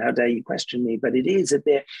charge and how dare you question me, but it is a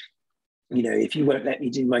bit, you know, if you won't let me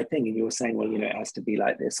do my thing and you're saying, well, you know, it has to be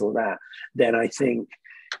like this or that, then I think,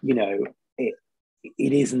 you know,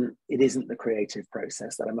 it isn't the creative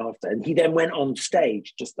process that I'm after. And he then went on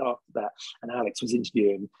stage just after that, and Alex was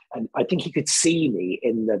interviewing, and I think he could see me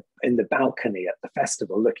in the balcony at the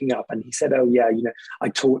festival looking up, and he said, "Oh yeah, you know, I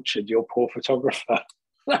tortured your poor photographer."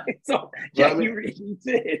 I thought, yeah, well, I mean, you really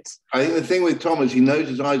did. I think the thing with Tom is he knows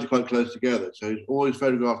his eyes are quite close together, so he's always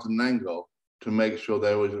photographed at an angle to make sure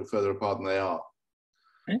they're always further apart than they are.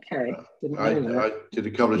 Okay. I did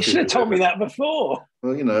a couple of. You should have told me that before.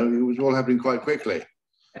 Well, you know, it was all happening quite quickly.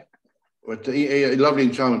 But he lovely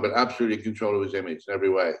and charming, but absolutely in control of his image in every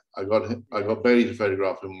way. I got Bailey to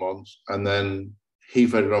photograph him once, and then he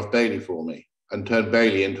photographed Bailey for me and turned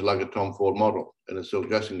Bailey into like a Tom Ford model in a silk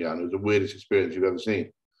dressing gown. It was the weirdest experience you've ever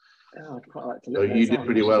seen. Oh, I'd quite like to so you did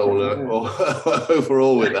pretty well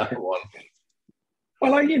overall with that one.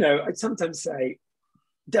 Well, I sometimes say,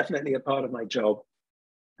 definitely a part of my job,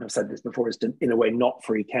 I've said this before, is to, in a way, not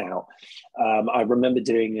freak out. I remember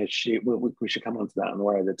doing a shoot, we should come on to that, I'm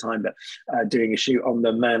aware of the time, but doing a shoot on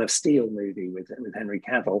the Man of Steel movie with Henry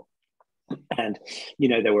Cavill. And, you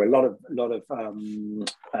know, there were a lot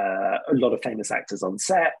of famous actors on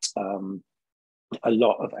set, a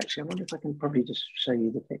lot of, actually, I wonder if I can probably just show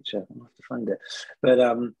you the picture, I'll have to find it. But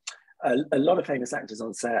a lot of famous actors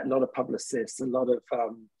on set, a lot of publicists, a lot of,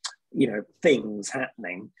 things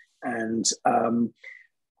happening. And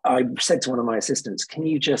I said to one of my assistants, can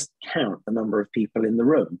you just count the number of people in the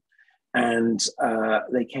room? And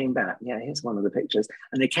they came back. Yeah, here's one of the pictures.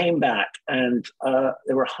 And they came back, and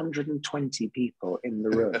there were 120 people in the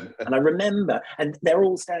room. And I remember, and they're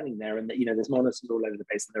all standing there, and there's monitors all over the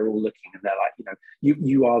place, and they're all looking, and they're like,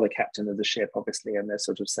 you are the captain of the ship, obviously, and they're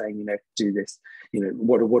sort of saying, do this,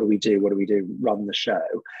 what do we do? What do we do? Run the show.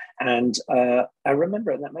 And I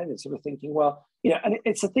remember at that moment sort of thinking, well, and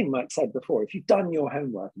it's a thing Mike said before, if you've done your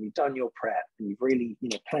homework and you've done your prep and you've really,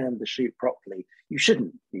 planned the shoot properly, you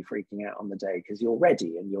shouldn't be freaking out on the day because you're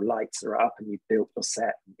ready and your lights are up and you've built your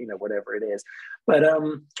set, whatever it is. But I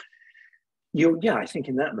think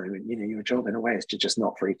in that moment, your job in a way is to just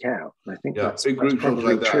not freak out. And I think that's big group shots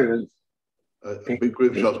like true. Big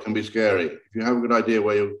group shots can be scary. If you have a good idea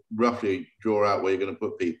where you roughly draw out where you're going to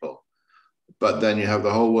put people, but then you have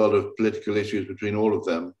the whole world of political issues between all of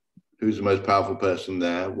them. Who's the most powerful person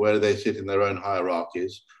there? Where do they sit in their own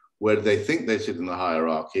hierarchies? Where do they think they sit in the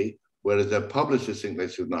hierarchy? Where does their publicist think they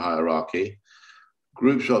sit in the hierarchy?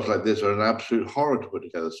 group shots like this are an absolute horror to put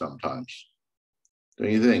together sometimes.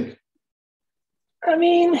 Don't you think? I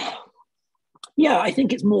mean, yeah, I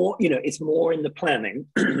think it's more, it's more in the planning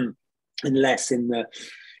and less in the,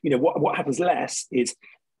 what happens less is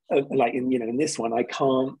like in this one, I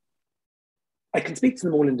can speak to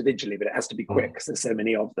them all individually, but it has to be quick because there's so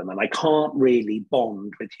many of them. And I can't really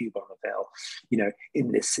bond with Hugh Bonneville,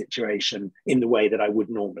 in this situation in the way that I would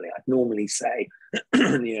normally. I'd normally say,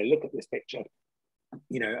 look at this picture,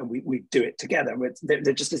 and we do it together.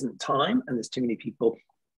 There just isn't time and there's too many people.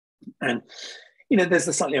 And, there's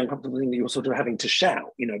the slightly uncomfortable thing that you're sort of having to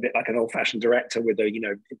shout, a bit like an old-fashioned director with a,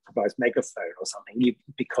 improvised megaphone or something,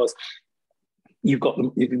 because they've got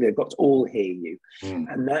to all hear you.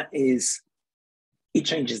 And that is, it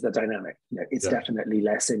changes the dynamic. It's definitely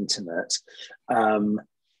less intimate. And,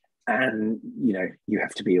 you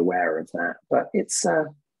have to be aware of that. But it's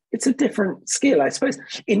a different skill, I suppose.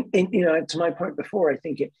 To my point before, I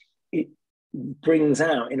think it brings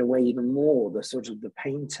out in a way even more the sort of the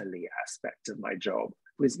painterly aspect of my job.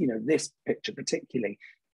 Was this picture particularly,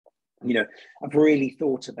 I've really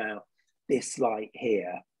thought about this light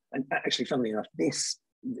here, and actually, funnily enough, this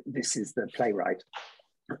is the playwright.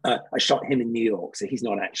 I shot him in New York, so he's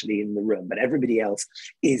not actually in the room, but everybody else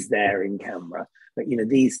is there in camera. But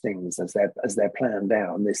these things, as they're planned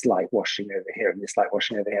out, and this light washing over here and this light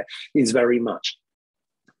washing over here, is very much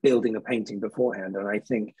building a painting beforehand. And I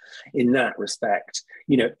think in that respect,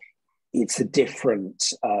 it's a different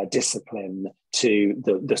discipline to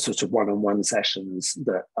the sort of one-on-one sessions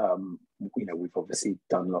that we've obviously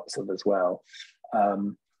done lots of as well.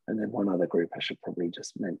 And then one other group I should probably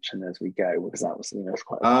just mention as we go, because that was something that's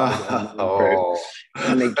quite group.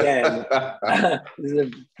 And again, this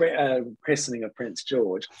is a christening of Prince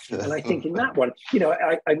George. And I think in that one,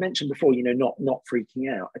 I mentioned before, not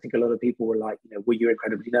freaking out. I think a lot of people were like, were you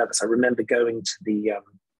incredibly nervous? I remember going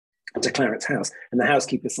to Clarence's house and the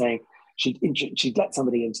housekeeper saying, she'd let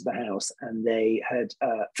somebody into the house and they had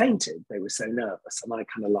fainted. They were so nervous. And I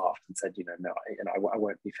kind of laughed and said, no, I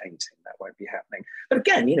won't be fainting. That won't be happening. But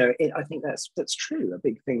again, I think that's true. A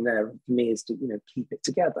big thing there for me is to, keep it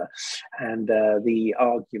together. And the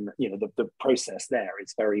argument, the process there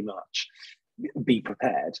is very much be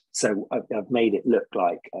prepared. So I've made it look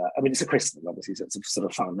like, it's a christening, obviously, so it's a sort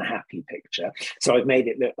of fun, happy picture. So I've made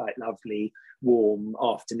it look like lovely, warm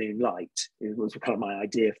afternoon light. It was kind of my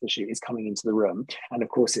idea for the shoot, is coming into the room. And of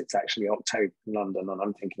course, it's actually October in London, and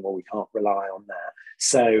I'm thinking, well, we can't rely on that.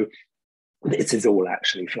 So this is all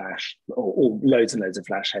actually flash, or loads and loads of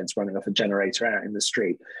flash heads running off a generator out in the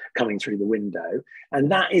street, coming through the window.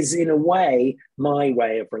 And that is, in a way, my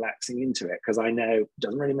way of relaxing into it, because I know it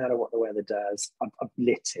doesn't really matter what the weather does. I've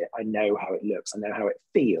lit it. I know how it looks. I know how it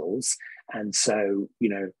feels. And so,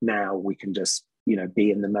 now we can just,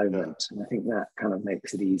 be in the moment. And I think that kind of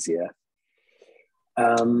makes it easier.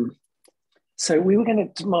 So we were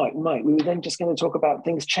going to, Mike, we were then just going to talk about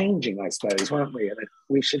things changing, I suppose, weren't we? And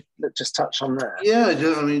we should just touch on that. Yeah,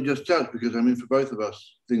 just touch, because for both of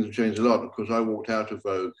us, things have changed a lot. Of course, I walked out of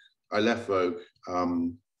Vogue. I left Vogue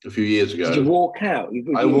a few years ago. Did you walk out?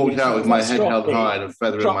 I walked out with my head held high and a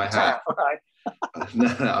feather in my hat. Out, right?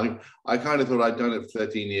 No, I kind of thought I'd done it for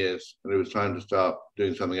 13 years and it was time to start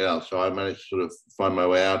doing something else. So I managed to sort of find my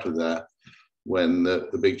way out of there when the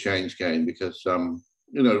big change came, because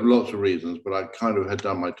lots of reasons, but I kind of had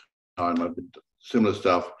done my time. I've been similar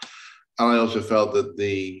stuff. And I also felt that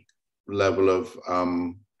the level of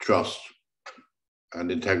trust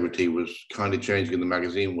and integrity was kind of changing in the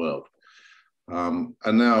magazine world. And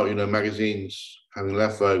now, magazines, having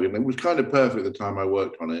left Vogue, and it was kind of perfect the time I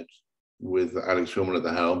worked on it with Alex Hillman at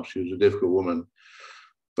the helm. She was a difficult woman.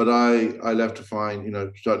 But I left to find,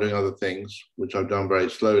 start doing other things, which I've done very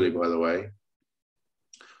slowly, by the way.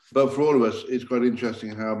 But for all of us, it's quite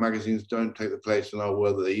interesting how magazines don't take the place in our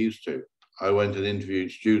world that they used to. I went and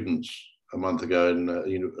interviewed students a month ago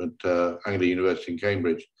at Anglia University in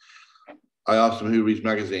Cambridge. I asked them who reads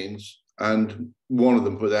magazines, and one of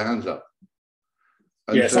them put their hands up.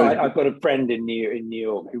 And so I've got a friend in New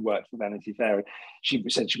York who works for Vanity Fair. She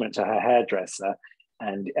said she went to her hairdresser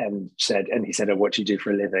and he said, oh, what do you do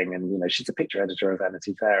for a living? And she's a picture editor of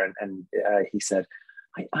Vanity Fair, and he said,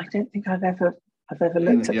 I don't think I've ever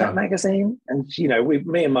looked at that magazine. And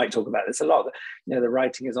me and Mike talk about this a lot. The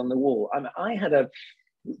writing is on the wall. I had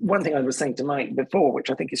one thing I was saying to Mike before,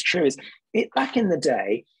 which I think is true, is back in the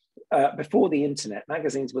day, before the internet,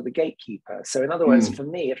 magazines were the gatekeeper. So in other words, for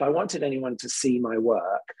me, if I wanted anyone to see my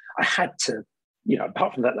work, I had to,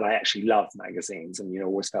 apart from that I actually loved magazines and,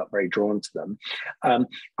 always felt very drawn to them,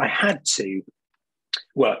 I had to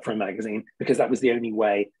work for a magazine because that was the only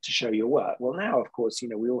way to show your work. Well, now, of course,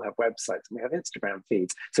 we all have websites and we have Instagram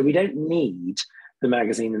feeds, so we don't need the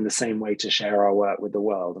magazine in the same way to share our work with the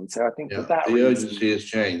world. And so I think for that the reason, urgency has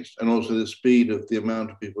changed, and also the speed of the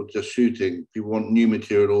amount of people just shooting. People want new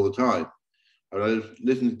material all the time. I was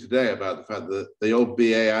listening today about the fact that the old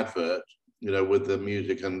BA advert, with the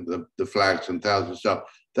music and the flags and thousands of stuff,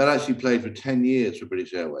 that actually played for 10 years for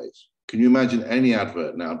British Airways. Can you imagine any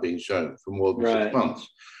advert now being shown for more than 6 months?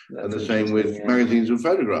 And the same with magazines and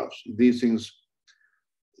photographs. These things,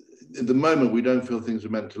 at the moment, we don't feel things are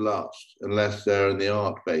meant to last unless they're in the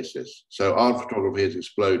art basis. So art photography has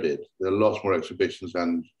exploded. There are lots more exhibitions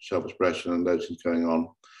and self-expression and those things going on.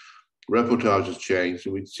 Reportage has changed,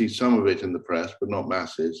 and we see some of it in the press, but not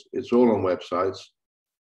masses. It's all on websites.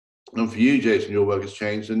 And for you, Jason, your work has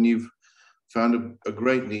changed, and you've found a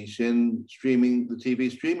great niche in streaming, the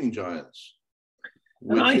TV streaming giants,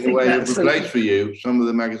 which in a way have replaced for you some of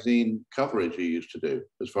the magazine coverage you used to do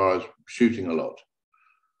as far as shooting a lot.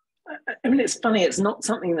 I mean, it's funny, it's not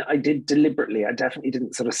something that I did deliberately. I definitely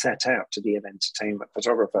didn't sort of set out to be an entertainment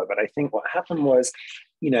photographer, but I think what happened was,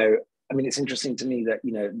 it's interesting to me that,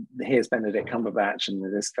 here's Benedict Cumberbatch, and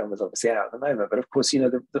this film is obviously out at the moment, but of course,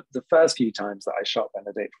 the first few times that I shot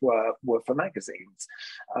Benedict were for magazines.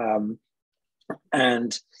 I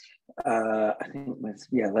think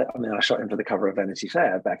I shot him for the cover of Vanity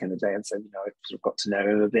Fair back in the day, and so I sort of got to know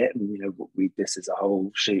him a bit, and this is a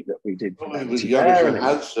whole shoot that we did. He was young and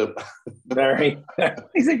handsome. Very,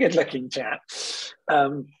 he's a good-looking chap,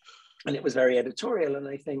 and it was very editorial. And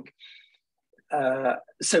I think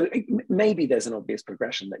so. Maybe there's an obvious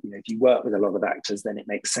progression that if you work with a lot of actors, then it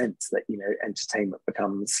makes sense that entertainment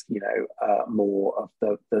becomes more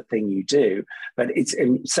of the thing you do. But it's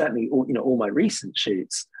certainly all my recent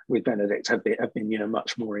shoots with Benedict have been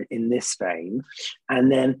much more in this vein. And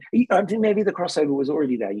then I think maybe the crossover was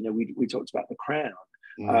already there. We talked about The Crown,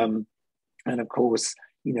 and of course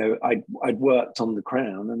I'd worked on The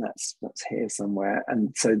Crown, and that's here somewhere.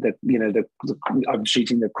 And so I'm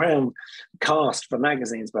shooting The Crown cast for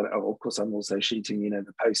magazines, but of course I'm also shooting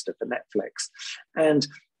the poster for Netflix. And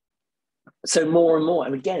so more and more,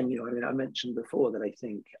 and again I mentioned before that I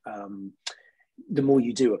think the more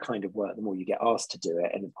you do a kind of work, the more you get asked to do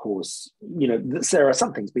it. And of course, there are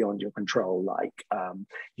some things beyond your control, like, I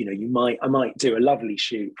might do a lovely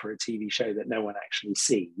shoot for a TV show that no one actually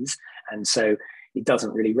sees. And so it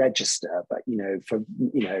doesn't really register, but, for,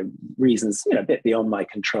 reasons, a bit beyond my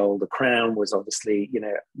control. The Crown was obviously,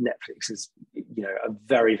 Netflix is, a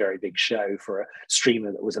very, very big show for a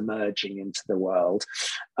streamer that was emerging into the world.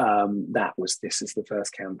 This is the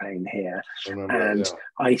first campaign here.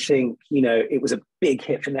 I think, it was a big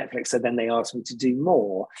hit for Netflix. So then they asked me to do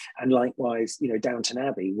more. And likewise, Downton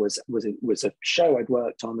Abbey was a show I'd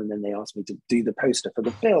worked on. And then they asked me to do the poster for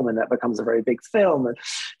the film, and that becomes a very big film. And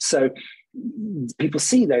so people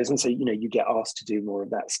see those, and so you get asked to do more of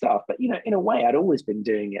that stuff. But in a way, I'd always been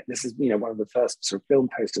doing it. This is one of the first sort of film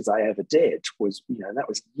posters I ever did was that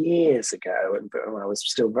was years ago, and when I was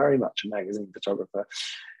still very much a magazine photographer.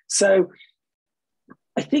 So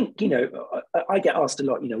I think I get asked a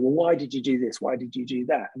lot, well, why did you do this? Why did you do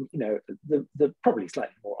that? And the probably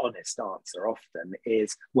slightly more honest answer often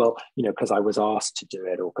is, well, because I was asked to do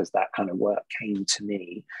it, or because that kind of work came to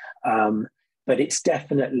me. But it's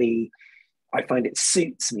definitely, I find it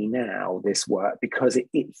suits me now, this work, because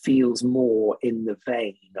it feels more in the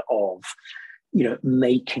vein of,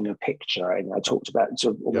 making a picture. And I talked about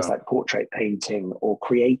sort of almost like portrait painting or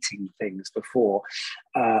creating things before.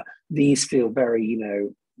 These feel very,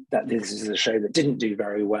 that this is a show that didn't do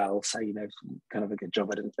very well. So, kind of a good job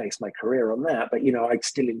I didn't base my career on that. But, I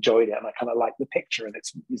still enjoyed it, and I kind of like the picture, and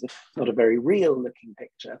it's not a very real looking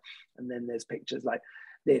picture. And then there's pictures like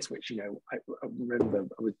this, which I remember.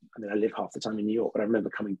 I live half the time in New York, but I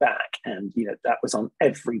remember coming back, and that was on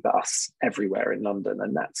every bus everywhere in London,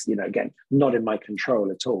 and that's again not in my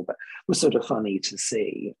control at all, but it was sort of funny to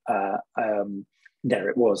see. There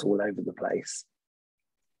it was all over the place.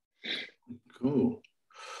 Cool.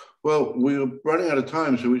 Well, we're running out of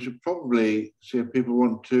time, so we should probably see if people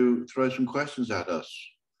want to throw some questions at us.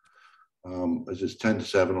 As it's 10 to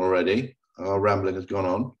 7 already, our rambling has gone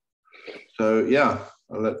on. So yeah,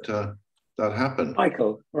 I'll let that happened.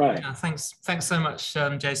 Michael, right. Yeah, thanks so much,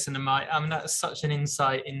 Jason and Mike. That's such an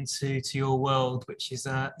insight into your world, which is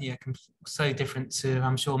so different to,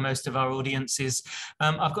 I'm sure, most of our audiences.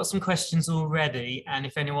 I've got some questions already, and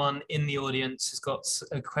if anyone in the audience has got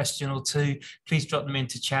a question or two, please drop them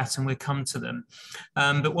into chat and we'll come to them.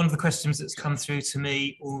 But one of the questions that's come through to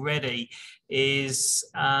me already is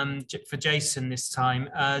for Jason this time.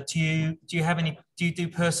 Do you do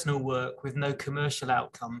personal work with no commercial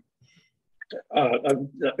outcome?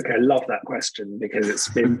 Okay, I love that question, because it's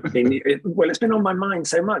been it's been on my mind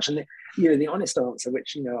so much, and the honest answer,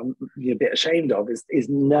 which I'm a bit ashamed of, is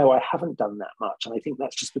no, I haven't done that much, and I think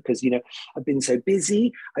that's just because I've been so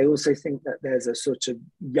busy. I also think that there's a sort of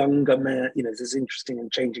younger man, this is interesting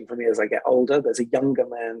and changing for me as I get older. There's a younger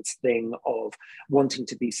man's thing of wanting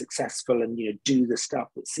to be successful and do the stuff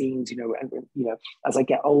that seems and as I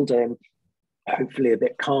get older and hopefully a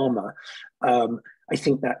bit calmer. I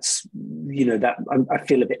think that's, that I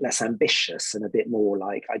feel a bit less ambitious and a bit more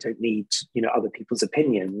like I don't need, other people's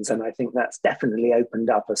opinions. And I think that's definitely opened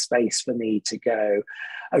up a space for me to go,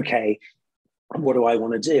 okay, what do I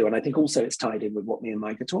want to do? And I think also it's tied in with what me and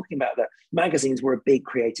Mike are talking about, that magazines were a big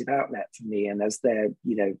creative outlet for me. And as they're,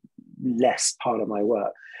 less part of my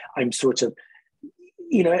work, I'm sort of,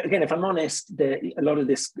 again, if I'm honest, a lot of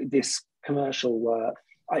this commercial work,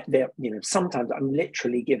 sometimes I'm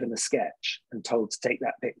literally given a sketch and told to take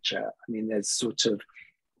that picture. I mean, there's sort of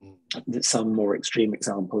some more extreme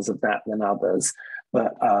examples of that than others,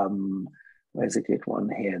 but where's a good one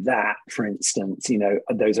here? That, for instance,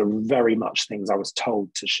 those are very much things I was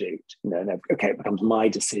told to shoot. Okay, it becomes my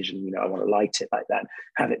decision. I want to light it like that,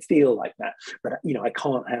 have it feel like that. But I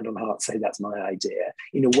can't hand on heart say that's my idea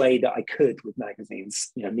in a way that I could with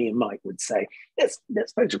magazines. Me and Mike would say, let's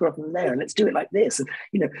photograph them there and let's do it like this, and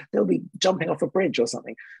they'll be jumping off a bridge or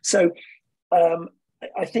something. So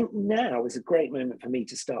I think now is a great moment for me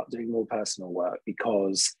to start doing more personal work,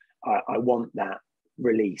 because I want that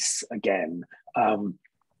release again.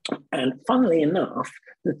 And funnily enough,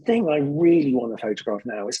 the thing I really want to photograph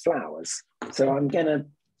now is flowers. So I'm gonna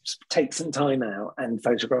take some time out and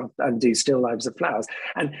photograph and do still lives of flowers.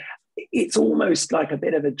 And it's almost like a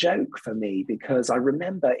bit of a joke for me, because I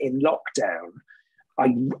remember in lockdown,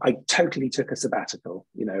 I totally took a sabbatical,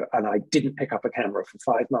 and I didn't pick up a camera for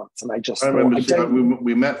 5 months. And I just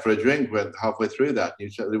we met for a drink halfway through that. You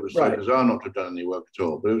said it was so bizarre not to have done any work at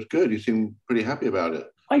all, but it was good. You seemed pretty happy about it.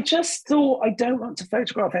 I just thought, I don't want to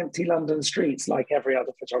photograph empty London streets like every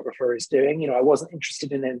other photographer is doing. I wasn't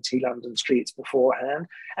interested in empty London streets beforehand.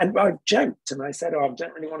 And I joked and I said, I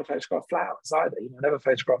don't really want to photograph flowers either. I never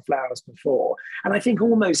photographed flowers before. And I think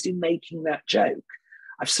almost in making that joke,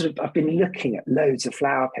 I've been looking at loads of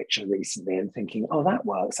flower pictures recently and thinking, oh, that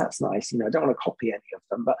works, that's nice. I don't want to copy any of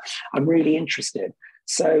them, but I'm really interested.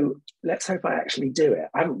 So let's hope I actually do it.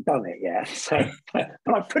 I haven't done it yet, but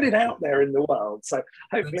I put it out there in the world. So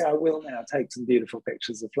hopefully I will now take some beautiful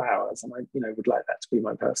pictures of flowers, and I would like that to be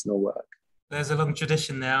my personal work. There's a long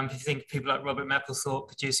tradition there. If you think of people like Robert Mapplethorpe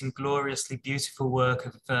producing gloriously beautiful work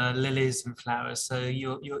of lilies and flowers, so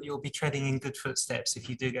you'll be treading in good footsteps if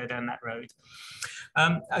you do go down that road.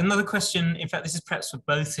 Another question, in fact, this is perhaps for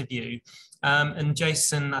both of you. And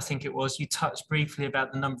Jason, I think it was, you touched briefly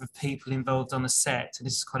about the number of people involved on a set. And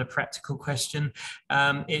this is quite a practical question.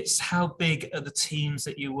 It's how big are the teams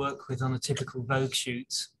that you work with on a typical Vogue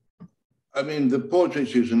shoot? I mean, the portrait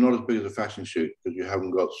shoots are not as big as a fashion shoot because you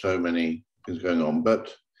haven't got so many things going on.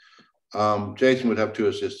 But Jason would have 2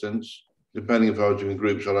 assistants. Depending if I was doing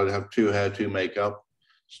group shot, I'd have 2 hair, 2 makeup,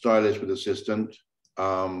 stylist with assistant.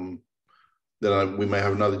 Then we may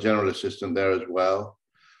have another general assistant there as well.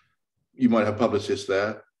 You might have publicists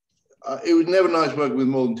there. It was never nice working with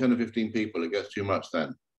more than 10 or 15 people. It gets too much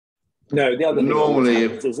then. No, the other thing normally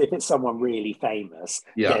is if it's someone really famous,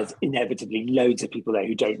 there's inevitably loads of people there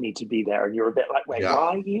who don't need to be there, and you're a bit like, wait, why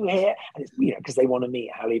are you here? And it's, because they want to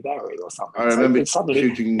meet Halle Berry or something. I remember suddenly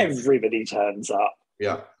shooting, everybody turns up.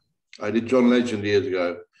 Yeah, I did John Legend years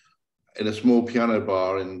ago in a small piano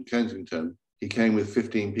bar in Kensington. He came with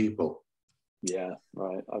 15 people. Yeah,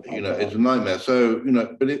 right. It's a nightmare. So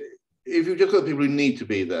but if you've just got people who need to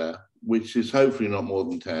be there, which is hopefully not more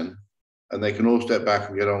than 10. And they can all step back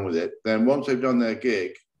and get on with it. Then once they've done their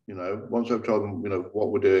gig, once I've told them, what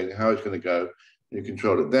we're doing, how it's going to go, you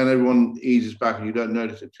control it. Then everyone eases back and you don't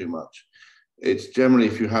notice it too much. It's generally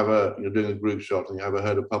if you have you're doing a group shot and you have a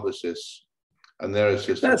herd of publicists and their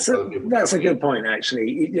assistants. That's a good point,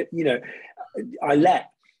 actually. I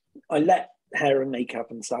let hair and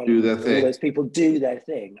makeup and styling, do their thing. All those people do their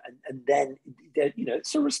thing, and then you know,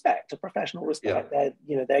 it's a professional respect. Yeah.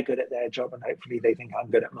 They're good at their job, and hopefully they think I'm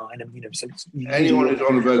good at mine. And so anyone who's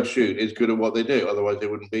on a Vogue shoot is good at what they do, otherwise they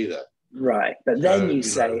wouldn't be there. Right, but then you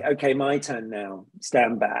say, okay, my turn now,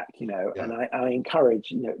 stand back, and I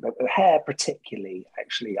encourage, but hair particularly,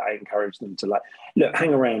 actually, I encourage them to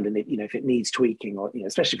hang around, and if it needs tweaking, or,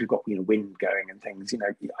 especially if you've got, wind going and things,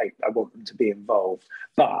 I want them to be involved.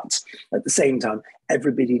 But at the same time,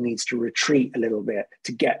 everybody needs to retreat a little bit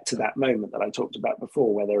to get to that moment that I talked about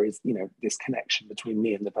before, where there is, this connection between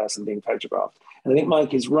me and the person being photographed. And I think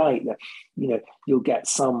Mike is right that, you'll get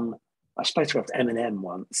some. I photographed Eminem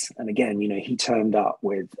once, and again, he turned up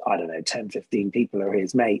with, 10, 15 people who are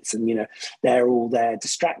his mates, and, they're all there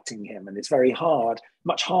distracting him. And it's very hard,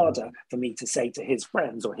 much harder for me to say to his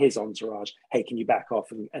friends or his entourage, hey, can you back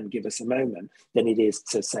off and give us a moment, than it is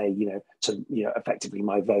to say, to effectively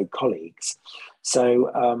my Vogue colleagues.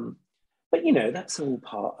 So, but, that's all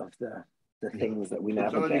part of the things that we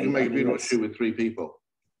navigate. Sometimes you can make a beautiful shoot with 3 people.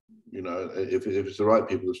 If it's the right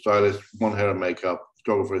people, the stylist, one hair and makeup,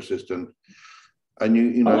 photographer assistant,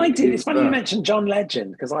 and I did. It's funny you mentioned John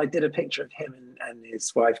Legend, because I did a picture of him and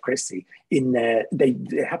his wife Chrissy in there. They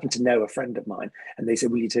happened to know a friend of mine, and they said,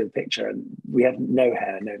 "Will you do a picture?" And we had no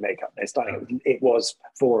hair, no makeup, no styling. It was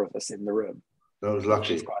 4 of us in the room. That was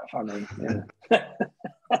lucky. Which is quite funny. Yeah.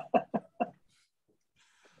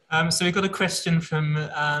 So we've got a question from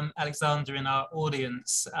Alexander in our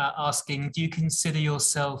audience asking, do you consider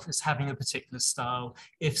yourself as having a particular style?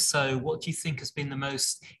 If so, what do you think has been the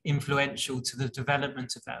most influential to the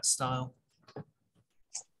development of that style?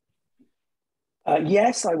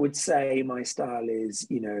 Yes, I would say my style is,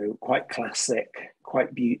 quite classic, quite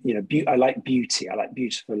I like beauty. I like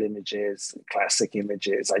beautiful images, classic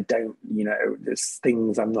images. I don't, there's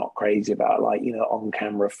things I'm not crazy about, like,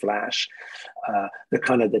 on-camera flash, the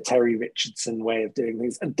kind of the Terry Richardson way of doing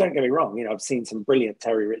things. And don't get me wrong, I've seen some brilliant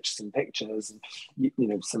Terry Richardson pictures, and,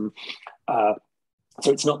 some.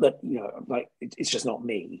 So it's not that, it's just not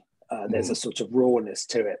me. There's a sort of rawness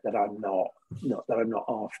to it that I'm not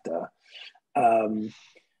after.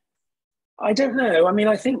 I don't know. I mean,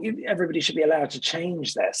 I think everybody should be allowed to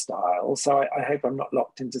change their style. So I hope I'm not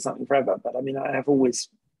locked into something forever. But I mean, I have always,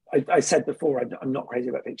 I said before, I'm not crazy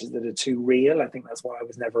about pictures that are too real. I think that's why I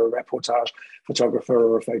was never a reportage photographer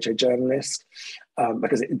or a photojournalist,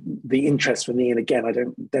 because the interest for me, and again, I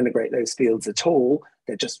don't denigrate those fields at all.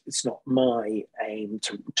 It's not my aim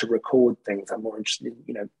to record things. I'm more interested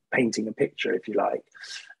in, painting a picture, if you like.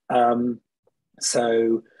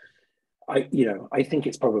 So I think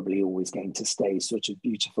it's probably always going to stay sort of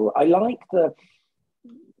beautiful. I like one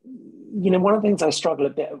of the things I struggle a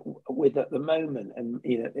bit with at the moment, and,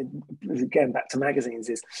 again, back to magazines,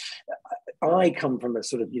 is I come from a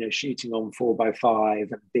sort of, shooting on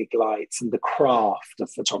 4x5 and big lights and the craft of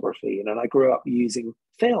photography. And I grew up using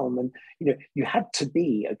film, and, you had to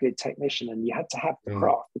be a good technician and you had to have the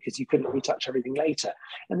craft, because you couldn't retouch everything later.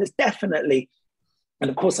 And there's definitely, and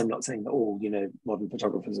of course, I'm not saying that all, modern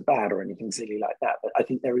photographers are bad or anything silly like that, but I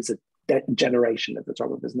think there is a generation of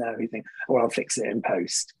photographers now who think, oh, I'll fix it in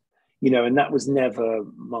post, and that was never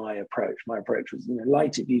my approach. My approach was,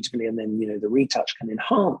 light it beautifully, and then, the retouch can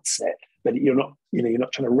enhance it, but you're not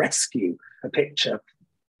trying to rescue a picture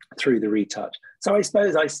through the retouch. So I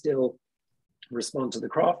suppose I still respond to the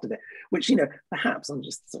craft of it, which, perhaps I'm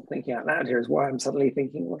just sort of thinking out loud here, is why I'm suddenly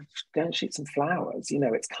thinking, well, go and shoot some flowers.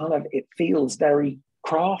 It's kind of, it feels very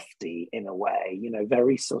crafty in a way,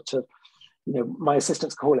 very sort of, my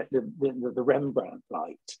assistants call it the Rembrandt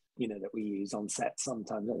light, that we use on set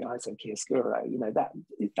sometimes, ISO chiaroscuro, that,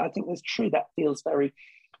 I think that's true, that feels very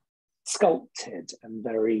sculpted and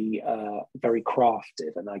very, very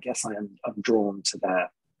crafted. And I guess I'm drawn to that.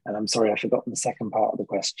 And I'm sorry, I've forgotten the second part of the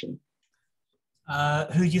question.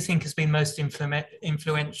 Who do you think has been most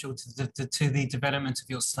influential to the development of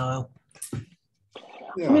your style?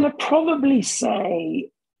 Yeah. I mean, I'd probably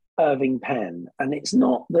say Irving Penn, and it's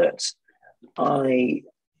not that I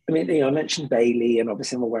mentioned Bailey, and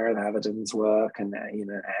obviously I'm aware of Avedon's work, and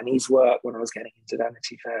Annie's work when I was getting into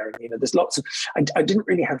Vanity Fair, and there's lots of. I didn't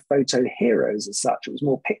really have photo heroes as such; it was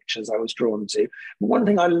more pictures I was drawn to. But one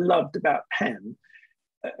thing I loved about Penn,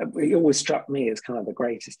 he always struck me as kind of the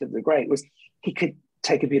greatest of the great, was he could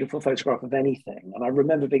take a beautiful photograph of anything. And I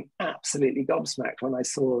remember being absolutely gobsmacked when I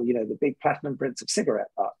saw, the big platinum prints of cigarette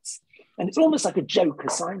butts. And it's almost like a joke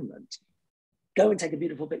assignment. Go and take a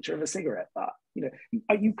beautiful picture of a cigarette butt.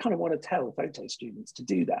 You kind of want to tell photo students to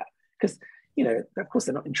do that, because, of course,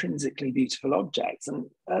 they're not intrinsically beautiful objects. And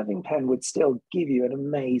Irving Penn would still give you an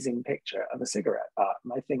amazing picture of a cigarette butt.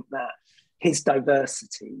 And I think that his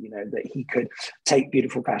diversity, you know, that he could take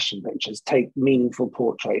beautiful fashion pictures, take meaningful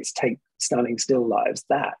portraits, take stunning still lives.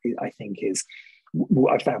 That, I think, is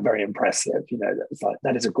what I found very impressive. You know, that's like,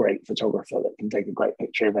 that is a great photographer that can take a great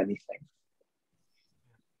picture of anything.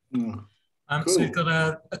 Cool. So we've got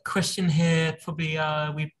a question here.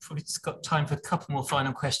 We've probably just got time for a couple more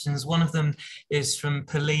final questions. One of them is from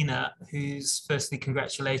Paulina, who's firstly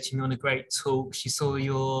congratulating you on a great talk. She saw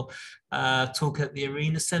your talk at the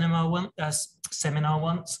Arena seminar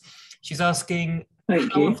once. She's asking,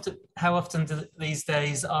 how often these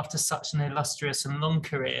days, after such an illustrious and long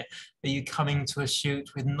career, are you coming to a shoot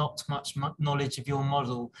with not much knowledge of your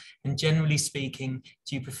model? And generally speaking,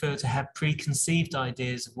 do you prefer to have preconceived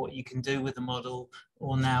ideas of what you can do with a model,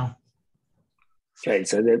 or now? Okay,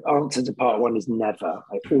 so the answer to part one is never.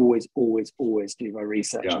 I always do my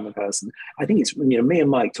research on the person. I think it's, you know, me and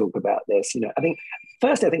Mike talk about this. You know, I think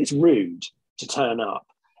it's rude to turn up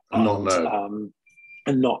and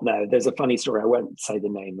not know. There's a funny story. I won't say the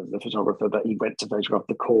name of the photographer, but he went to photograph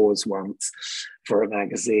the Cause once for a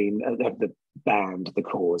magazine. The band, the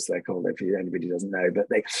Cause, they're called. If anybody doesn't know, but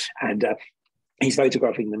he's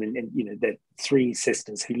photographing them, in you know, they're three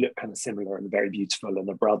sisters who look kind of similar and very beautiful, and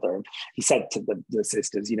a brother. And he said to the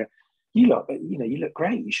sisters, you know, you look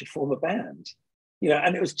great. You should form a band. You know,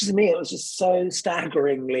 and it was just me. It was just so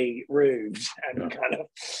staggeringly rude and kind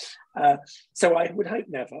of. So I would hope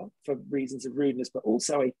never, for reasons of rudeness, but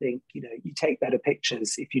also I think, you know, you take better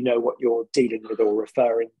pictures if you know what you're dealing with or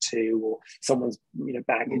referring to, or someone's, you know,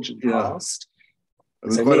 baggage and past. I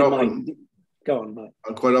mean, so quite often, go on,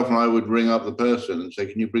 Mike. Quite often I would ring up the person and say,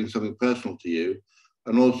 can you bring something personal to you?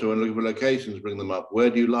 And also when looking for locations, bring them up. Where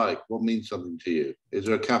do you like? What means something to you? Is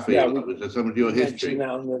there a cafe? Is there some of your history? That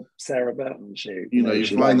on the Sarah Burton shoot. You know,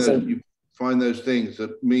 you find those things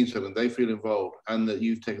that mean something, they feel involved, and that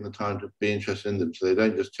you've taken the time to be interested in them, so they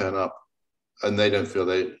don't just turn up and they don't feel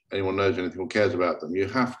anyone knows anything or cares about them. You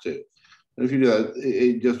have to. And if you do that,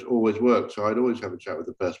 it just always works. So I'd always have a chat with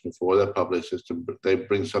the person before, their publicist, and they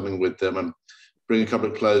bring something with them, and bring a couple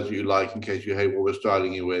of clothes that you like in case you hate what we're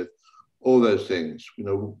styling you with. All those things, you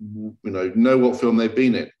know what film they've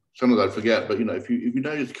been in. Some of that I forget, but you know, if you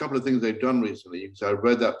know just a couple of things they've done recently, you can say, I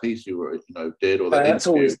read that piece you did, or that that's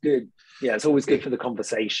always good. Yeah, it's always good for the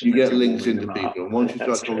conversation. You get links into people, and once you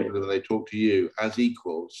start talking to them and they talk to you as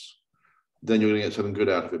equals, then you're going to get something good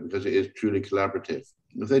out of it, because it is truly collaborative.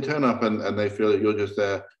 If they turn up and they feel that you're just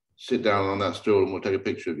there, sit down on that stool and we'll take a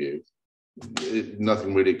picture of you,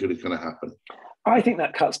 nothing really good is going to happen. I think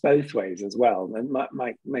that cuts both ways as well. And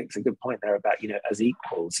Mike makes a good point there about, you know, as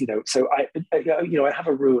equals, you know. So I have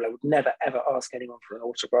a rule. I would never, ever ask anyone for an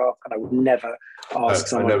autograph, and I would never ask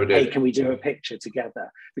someone, hey, can we do a picture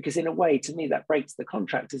together? Because in a way, to me, that breaks the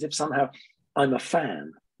contract, as if somehow I'm a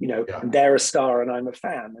fan, you know, and they're a star and I'm a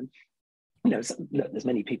fan. And, you know, look, there's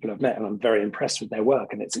many people I've met and I'm very impressed with their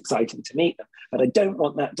work and it's exciting to meet them. But I don't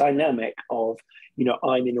want that dynamic of, you know,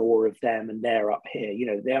 I'm in awe of them and they're up here. You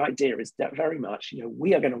know, the idea is that very much, you know,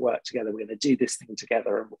 we are going to work together. We're going to do this thing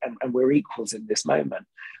together, and we're equals in this moment.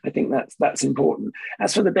 I think that's important.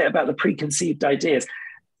 As for the bit about the preconceived ideas,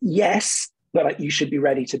 yes, but you should be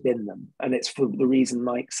ready to bin them. And it's for the reason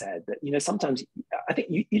Mike said, that, you know, sometimes I think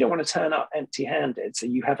you don't want to turn up empty-handed. So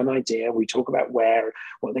you have an idea, we talk about what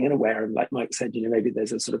they're going to wear. And like Mike said, you know, maybe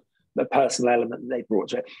there's a sort of a personal element that they brought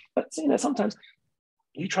to it. But, you know, sometimes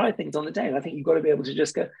you try things on the day, and I think you've got to be able to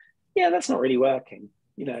just go, yeah, that's not really working,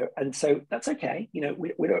 you know, and so that's okay. You know,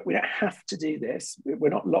 we don't have to do this. We're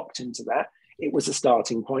not locked into that. It was a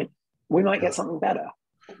starting point. We might get something better.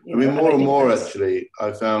 I mean, more and more, actually,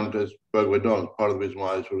 I found as Vogue went on, part of the reason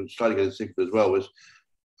why I was starting getting sick of it as well was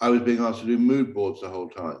I was being asked to do mood boards the whole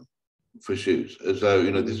time for shoots, as though,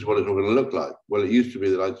 you know, this is what it's all going to look like. Well, it used to be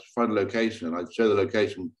that I'd find a location and I'd show the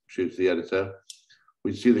location shoot to the editor.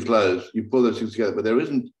 We'd see the clothes, you pull those things together, but there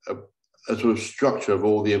isn't a sort of structure of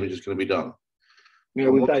all the images going to be done. You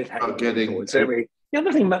know, we both have getting. The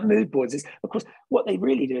other thing about mood boards is, of course, what they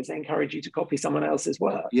really do is they encourage you to copy someone else's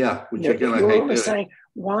work. Yeah, which you know, again, you're almost saying,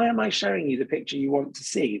 why am I showing you the picture you want to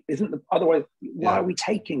see? Otherwise, why are we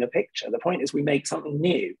taking a picture? The point is we make something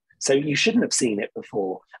new. So you shouldn't have seen it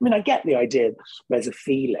before. I mean, I get the idea there's a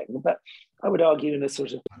feeling, but I would argue in a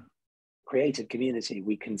sort of creative community,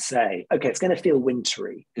 we can say, okay, it's going to feel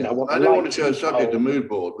wintry. Yeah. I don't want to show a subject a mood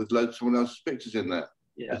board with loads of someone else's pictures in there.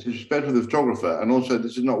 Yeah. It's respect for the photographer, and also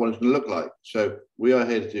this is not what it's going to look like. So we are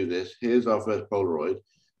here to do this. Here's our first Polaroid.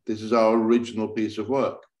 This is our original piece of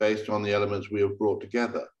work based on the elements we have brought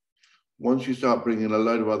together. Once you start bringing a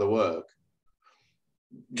load of other work,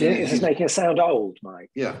 do you think this is making it sound old,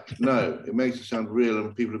 Mike? Yeah, no, it makes it sound real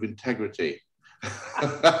and people of integrity.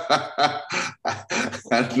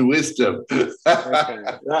 and wisdom. Okay.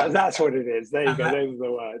 That's what it is. There you go. Those are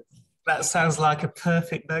the words. That sounds like a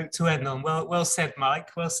perfect note to end on. Well said, Mike.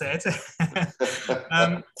 Well said.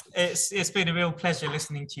 It's been a real pleasure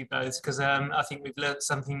listening to you both, because I think we've learned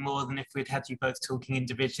something more than if we'd had you both talking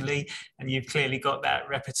individually, and you've clearly got that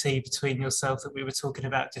repartee between yourself that we were talking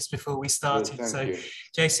about just before we started. You.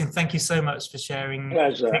 Jason, thank you so much for sharing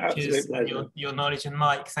pictures and your knowledge, and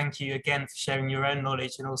Mike, thank you again for sharing your own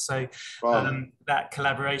knowledge, and also that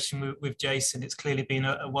collaboration with Jason. It's clearly been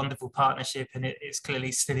a wonderful partnership, and it's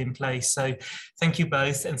clearly still in place. So thank you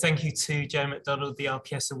both, and thank you to Joe McDonald, the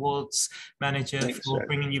RPS Awards manager, for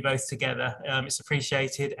bringing you both together. It's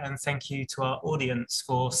appreciated, and thank you to our audience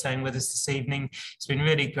for staying with us this evening. It's been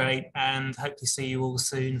really great, and hope to see you all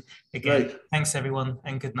soon again. Great. Thanks everyone,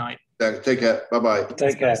 and good night. Take care. Bye-bye.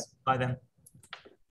 Take care. Bye then.